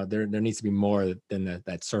 there needs to be more than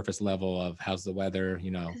that surface level of how's the weather,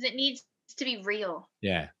 Because it needs to be real.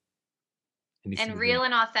 Yeah. It needs to And be real. real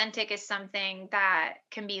and authentic is something that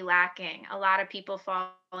can be lacking. A lot of people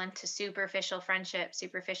fall into superficial friendships,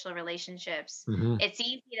 superficial relationships. Hmm. It's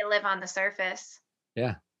easy to live on the surface.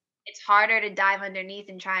 Yeah. It's harder to dive underneath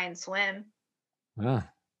and try and swim. Wow.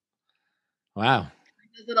 Wow.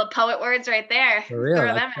 Those little poet words right there. For real.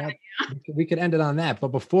 Throw them at We could end it on that. But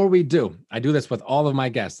before we do, I do this with all of my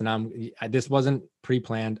guests, and this wasn't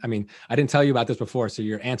pre-planned. I mean, I didn't tell you about this before, so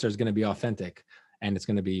your answer is going to be authentic and it's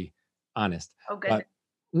going to be honest. Oh, But goodness.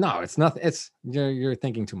 no, it's nothing. You're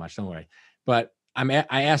thinking too much. Don't worry. But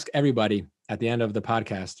I ask everybody at the end of the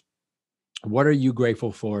podcast, what are you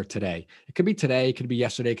grateful for today? It could be today, it could be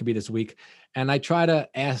yesterday, it could be this week. And I try to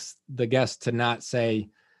ask the guests to not say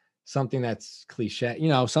something that's cliche,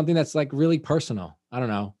 something that's like really personal. I don't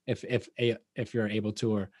know if you're able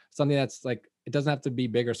to, or something that's like, it doesn't have to be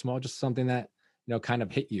big or small, just something that, kind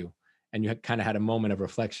of hit you and you kind of had a moment of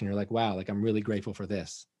reflection. You're like, wow, like I'm really grateful for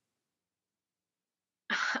this.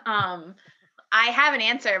 Um, I have an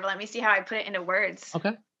answer, but let me see how I put it into words.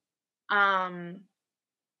 Okay. Um,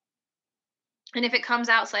 and if it comes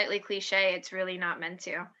out slightly cliche, it's really not meant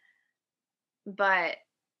to. But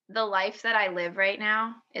the life that I live right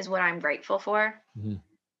now is what I'm grateful for, Mm-hmm.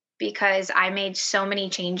 because I made so many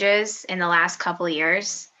changes in the last couple of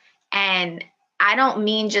years. And I don't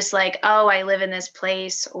mean just like, oh, I live in this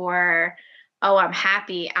place, or, oh, I'm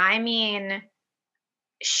happy. I mean,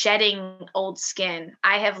 shedding old skin.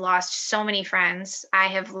 I have lost so many friends. I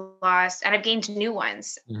have lost, and I've gained new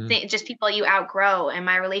ones. Mm-hmm. Just people you outgrow. And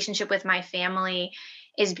my relationship with my family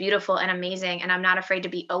is beautiful and amazing. And I'm not afraid to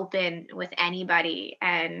be open with anybody.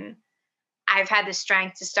 And I've had the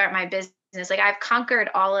strength to start my business. Like, I've conquered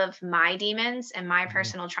all of my demons and my Mm-hmm.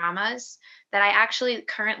 personal traumas, that I actually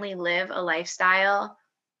currently live a lifestyle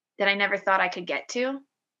that I never thought I could get to.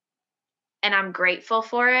 And I'm grateful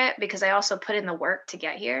for it, because I also put in the work to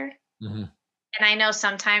get here. Mm-hmm. And I know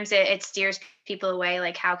sometimes it steers people away.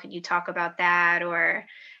 Like, how can you talk about that? Or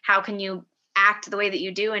how can you act the way that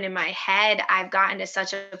you do? And in my head, I've gotten to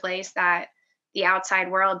such a place that the outside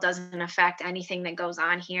world doesn't affect anything that goes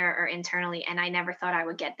on here or internally. And I never thought I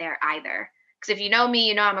would get there either. Because if you know me,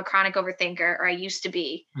 you know I'm a chronic overthinker, or I used to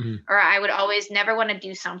be, Mm-hmm. or I would always never want to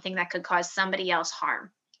do something that could cause somebody else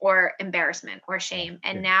harm or embarrassment or shame.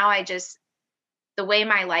 And Yeah. now the way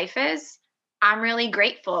my life is, I'm really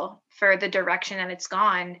grateful for the direction that it's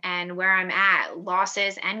gone and where I'm at,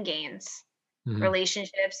 losses and gains, Mm-hmm.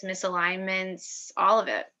 relationships, misalignments, all of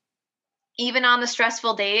it. Even on the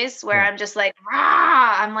stressful days where Yeah. I'm just like,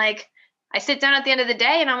 rah, I'm like, I sit down at the end of the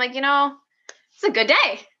day and I'm like, it's a good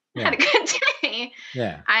day. I had a good day.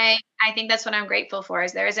 Yeah. I think that's what I'm grateful for,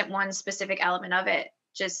 is there isn't one specific element of it,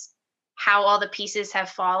 just how all the pieces have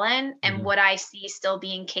fallen and Mm-hmm. what I see still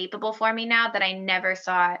being capable for me now that I never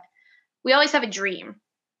thought. We always have a dream,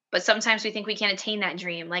 but sometimes we think we can't attain that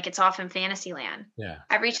dream. Like, it's off in fantasy land. Yeah.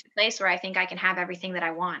 I've reached a place where I think I can have everything that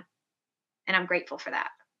I want. And I'm grateful for that.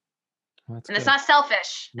 Well, that's And it's good. not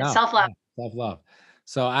selfish. It's No, self-love. self-love.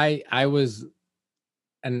 So I was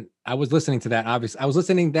listening to that. Obviously, I was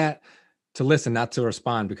listening that to listen, not to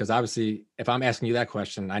respond, because obviously, if I'm asking you that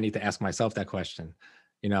question, I need to ask myself that question,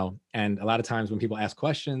 And a lot of times when people ask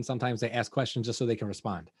questions, sometimes they ask questions just so they can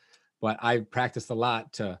respond. But I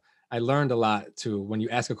learned a lot to, when you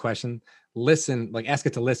ask a question, listen, like ask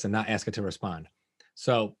it to listen, not ask it to respond.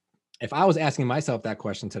 So if I was asking myself that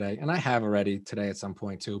question today, and I have already today at some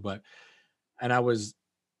point too, and I was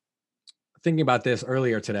thinking about this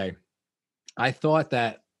earlier today, I thought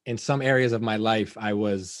that in some areas of my life, I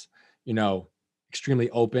was, extremely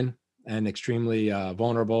open and extremely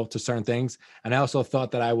vulnerable to certain things. And I also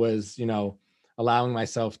thought that I was, allowing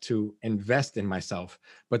myself to invest in myself.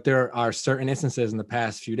 But there are certain instances in the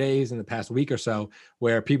past few days, in the past week or so,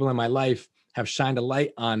 where people in my life have shined a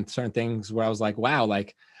light on certain things where I was like, wow,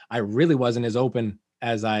 like I really wasn't as open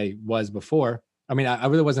as I was before. I mean, I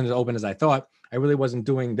really wasn't as open as I thought. I really wasn't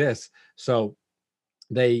doing this. So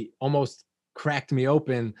they almost cracked me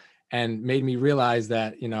open and made me realize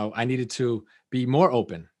that, I needed to be more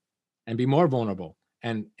open and be more vulnerable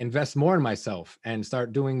and invest more in myself and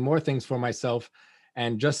start doing more things for myself.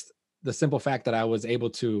 And just the simple fact that I was able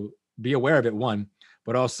to be aware of it, one,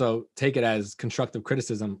 but also take it as constructive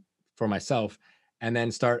criticism for myself, and then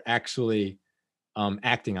start actually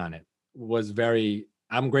acting on it,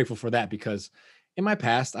 I'm grateful for that, because in my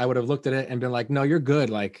past, I would have looked at it and been like, no, you're good.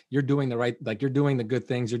 Like you're doing you're doing the good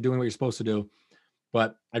things. You're doing what you're supposed to do.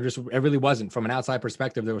 But I really wasn't. From an outside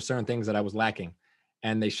perspective, there were certain things that I was lacking.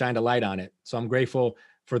 and they shined a light on it. So I'm grateful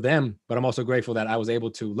for them, but I'm also grateful that I was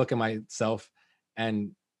able to look at myself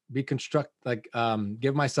and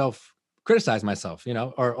give myself, criticize myself,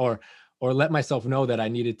 or let myself know that I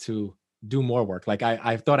needed to do more work. Like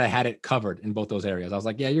I thought I had it covered in both those areas. I was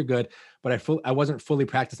like, yeah, you're good. But I wasn't fully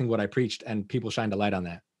practicing what I preached, and people shined a light on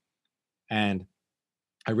that. And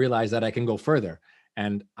I realized that I can go further.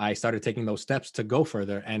 And I started taking those steps to go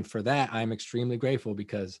further. And for that, I'm extremely grateful,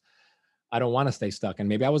 because I don't want to stay stuck. And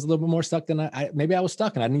maybe I was a little bit more stuck than maybe I was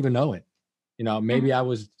stuck and I didn't even know it. Maybe I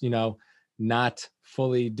was, not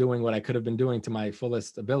fully doing what I could have been doing to my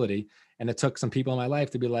fullest ability. And it took some people in my life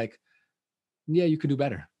to be like, yeah, you can do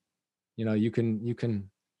better.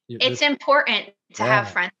 It's important to yeah, have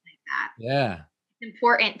friends like that. yeah, It's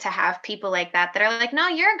important to have people like that are like, no,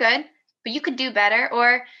 you're good, but you could do better.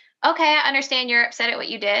 Or, okay, I understand you're upset at what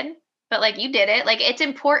you did, but like you did it. Like it's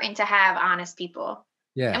important to have honest people.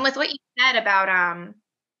 And yeah. with what you said about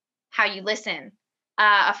how you listen,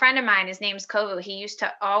 a friend of mine, his name's Kovu, he used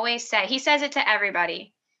to always say, he says it to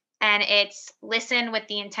everybody, and it's listen with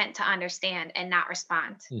the intent to understand and not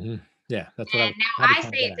respond. Hmm. Yeah, that's what And now I was I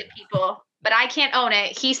trying to say get it at. to people, but I can't own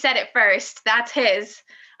it. He said it first. That's his.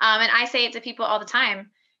 And I say it to people all the time.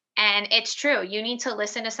 And it's true. You need to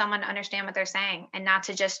listen to someone to understand what they're saying and not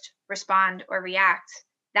to just respond or react.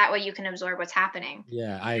 That way you can absorb what's happening.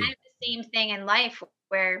 Yeah, I have the same thing in life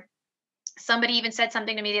where somebody even said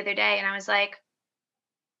something to me the other day, and I was like,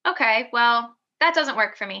 okay, well, that doesn't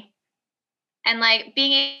work for me. And like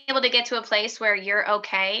being able to get to a place where you're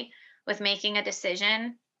okay with making a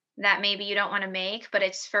decision that maybe you don't want to make, but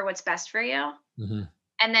it's for what's best for you. hmm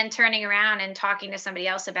And then turning around and talking to somebody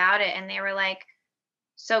else about it. And they were like,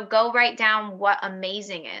 so go write down what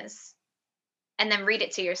amazing is and then read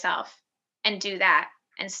it to yourself and do that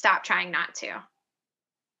and stop trying not to.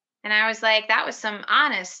 And I was like, that was some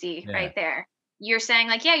honesty yeah, right there. You're saying,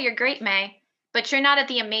 like, yeah, you're great, May, but you're not at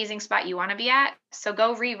the amazing spot you want to be at. So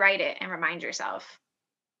go rewrite it and remind yourself.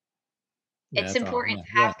 yeah. It's That's all. important Yeah, to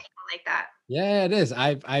yeah, have people like that. yeah. It is.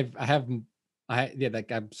 Yeah.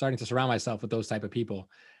 Like I'm starting to surround myself with those type of people,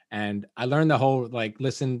 and I learned the whole like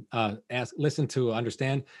listen to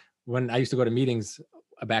understand. When I used to go to meetings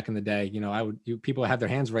back in the day, people have their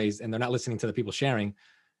hands raised and they're not listening to the people sharing.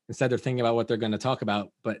 Instead, they're thinking about what they're going to talk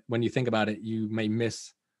about. But when you think about it, you may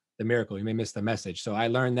miss the miracle. You may miss the message. So I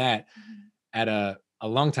learned that Mhm. at a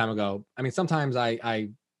long time ago. I mean, sometimes I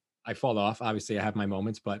fall off. Obviously, I have my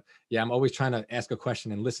moments, but yeah, I'm always trying to ask a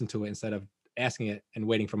question and listen to it instead of asking it and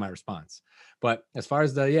waiting for my response. But as far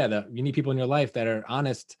as you need people in your life that are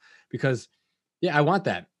honest, because yeah, I want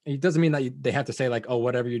that. It doesn't mean that they have to say like, oh,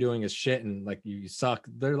 whatever you're doing is shit and like you suck.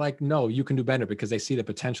 They're like, no, you can do better, because they see the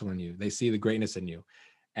potential in you. They see the greatness in you.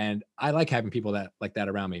 And I like having people that like that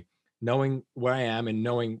around me, knowing where I am and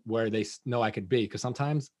knowing where they know I could be. Because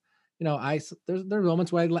sometimes, there's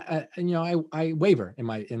moments where I waver in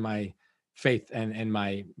my faith and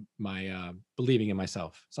my believing in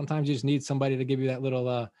myself. Sometimes you just need somebody to give you that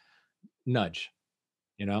little nudge,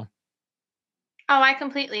 you know. Oh, I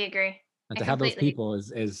completely agree. And I to have those completely people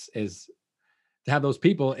is to have those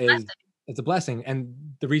people is blessing. it's a blessing. And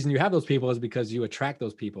the reason you have those people is because you attract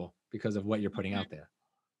those people because of what you're putting Mhm. out there.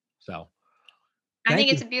 So I thank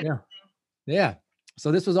think it's you. a beautiful Yeah. Yeah. So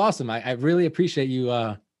this was awesome. I really appreciate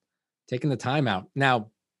you taking the time out. Now,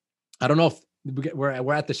 I don't know if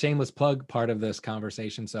we're at the shameless plug part of this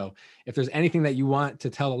conversation. So if there's anything that you want to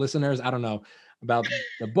tell the listeners, I don't know, about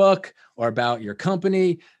the book or about your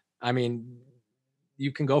company, I mean,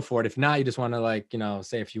 you can go for it. If not, you just want to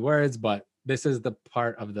say a few words, but this is the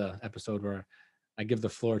part of the episode where I give the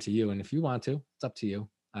floor to you. And if you want to, it's up to you.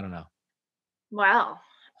 I don't know. Well,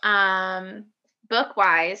 um, book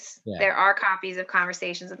wise, Yeah. there are copies of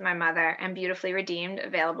Conversations with My Mother and Beautifully Redeemed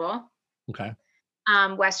available. Okay.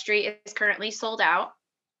 West Street is currently sold out. I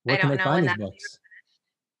Where can don't they know find when these that. books?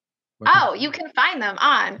 Where can Oh, you can find them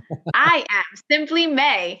on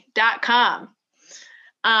IamSimplyMay.com.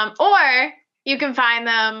 Or you can find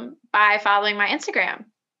them by following my Instagram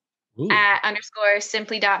Ooh. at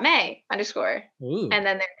 _simply.may_. Ooh. And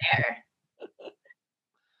then they're there.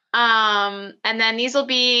 And then these will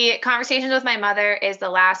be Conversations with My Mother is the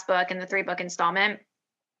last book in the 3-book installment.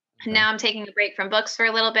 Okay. Now I'm taking a break from books for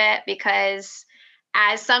a little bit because,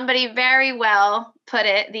 as somebody very well put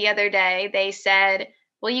it the other day, they said,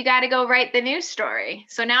 well, you got to go write the new story.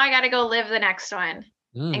 So now I got to go live the next one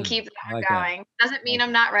and keep that I like one that. going. Doesn't I mean like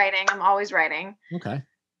I'm not writing. I'm always writing. that. Okay.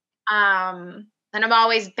 And I'm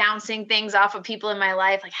always bouncing things off of people in my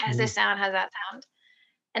life. Like, how does Mhm. this sound? How does that sound?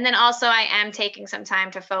 And then also I am taking some time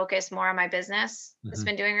to focus more on my business. It's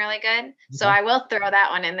been doing really good. So Okay. I will throw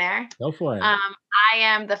that one in there. Go for it. I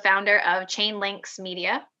am the founder of Chain Links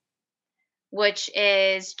Media, which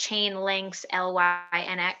is Chain Links,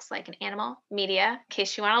 Lynx, like an animal media, in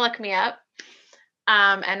case you want to look me up.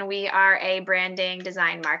 And we are a branding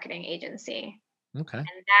design marketing agency. Okay. And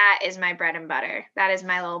that is my bread and butter. That is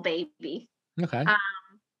my little baby. Okay.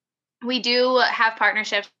 We do have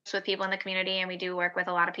partnerships with people in the community, and we do work with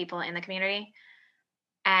a lot of people in the community.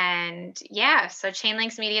 And yeah, so Chain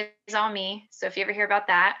Links Media is all me. So if you ever hear about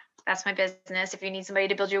that, that's my business. If you need somebody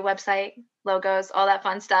to build your website, logos, all that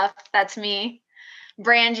fun stuff, that's me.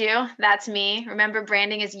 Brand you, that's me. Remember,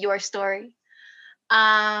 branding is your story.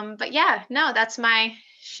 But yeah, no, that's my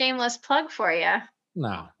shameless plug for you.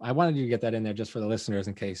 No, I wanted you to get that in there just for the listeners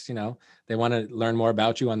in case, they want to learn more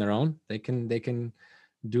about you on their own. They can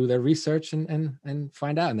do their research and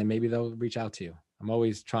find out, and then maybe they'll reach out to you. I'm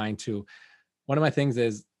always trying to, one of my things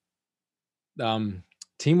is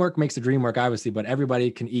teamwork makes the dream work, obviously, but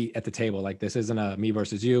everybody can eat at the table. Like, this isn't a me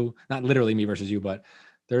versus you, not literally me versus you, but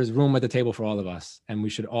there's room at the table for all of us, and we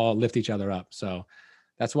should all lift each other up. So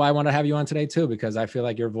that's why I want to have you on today too, because I feel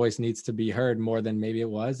like your voice needs to be heard more than maybe it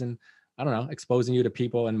was. And I don't know, exposing you to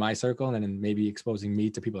people in my circle and then maybe exposing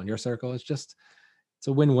me to people in your circle. It's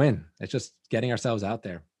a win-win. It's just getting ourselves out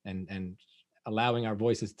there and allowing our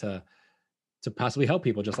voices to possibly help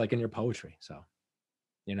people, just like in your poetry. So,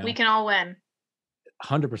 we can all win.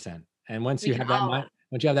 100%. And once you have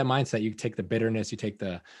that mindset, you take the bitterness, you take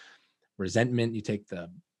the resentment, you take the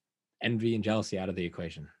envy and jealousy out of the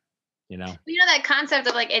equation. That concept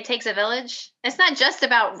of like, it takes a village. It's not just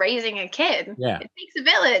about raising a kid. Yeah. It takes a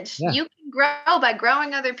village. Yeah. You can grow by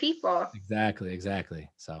growing other people. Exactly.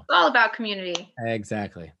 So it's all about community.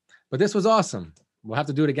 Exactly. But this was awesome. We'll have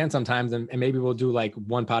to do it again sometimes, and maybe we'll do like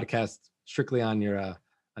one podcast strictly on your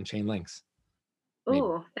on Chain Links.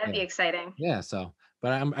 Ooh, that'd be exciting. Yeah. So,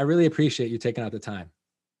 but I really appreciate you taking out the time.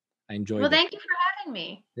 I enjoyed it. Well, thank you for having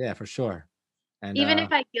me. Yeah, for sure. And even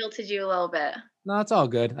if I guilted you a little bit. No, it's all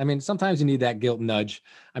good. I mean, sometimes you need that guilt nudge.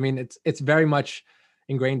 I mean, it's very much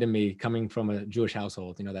ingrained in me coming from a Jewish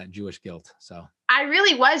household, that Jewish guilt. So I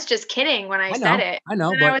really was just kidding when I said it. I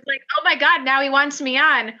know. And I was like, oh my God, now he wants me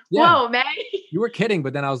on. Yeah, whoa, man. You were kidding,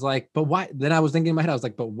 but then I was like, but why? Then I was thinking in my head, I was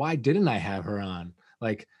like, but why didn't I have her on?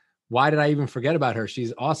 Like, why did I even forget about her?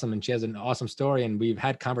 She's awesome and she has an awesome story. And we've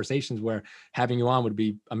had conversations where having you on would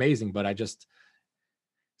be amazing, but I just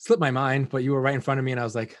slipped my mind. But you were right in front of me and I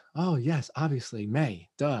was like, oh yes, obviously May,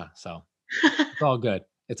 duh. So it's all good.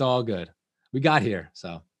 It's all good. We got here.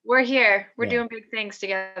 So we're here. We're doing big things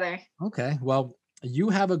together. Okay. Well, you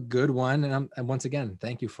have a good one. And once again,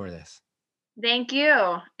 thank you for this. Thank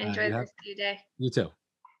you. Enjoy the rest of your day. You too.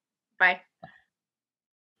 Bye.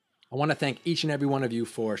 I want to thank each and every one of you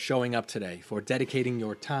for showing up today, for dedicating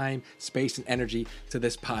your time, space, and energy to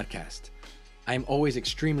this podcast. I am always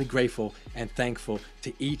extremely grateful and thankful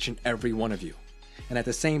to each and every one of you. And at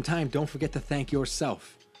the same time, don't forget to thank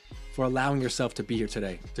yourself for allowing yourself to be here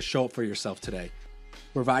today, to show up for yourself today,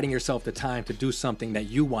 providing yourself the time to do something that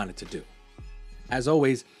you wanted to do. As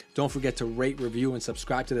always, don't forget to rate, review, and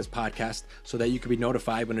subscribe to this podcast so that you can be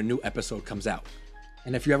notified when a new episode comes out.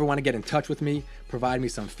 And if you ever want to get in touch with me, provide me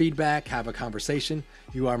some feedback, have a conversation,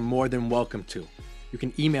 you are more than welcome to. You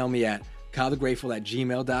can email me at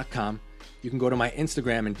kylethegrateful@gmail.com. You can go to my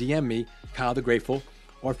Instagram and DM me, Kyle the Grateful.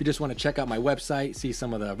 Or if you just want to check out my website, see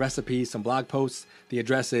some of the recipes, some blog posts, the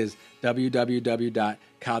address is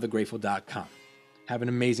www.kylethegrateful.com. Have an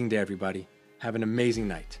amazing day, everybody. Have an amazing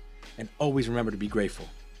night. And always remember to be grateful,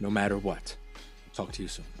 no matter what. Talk to you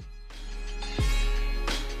soon.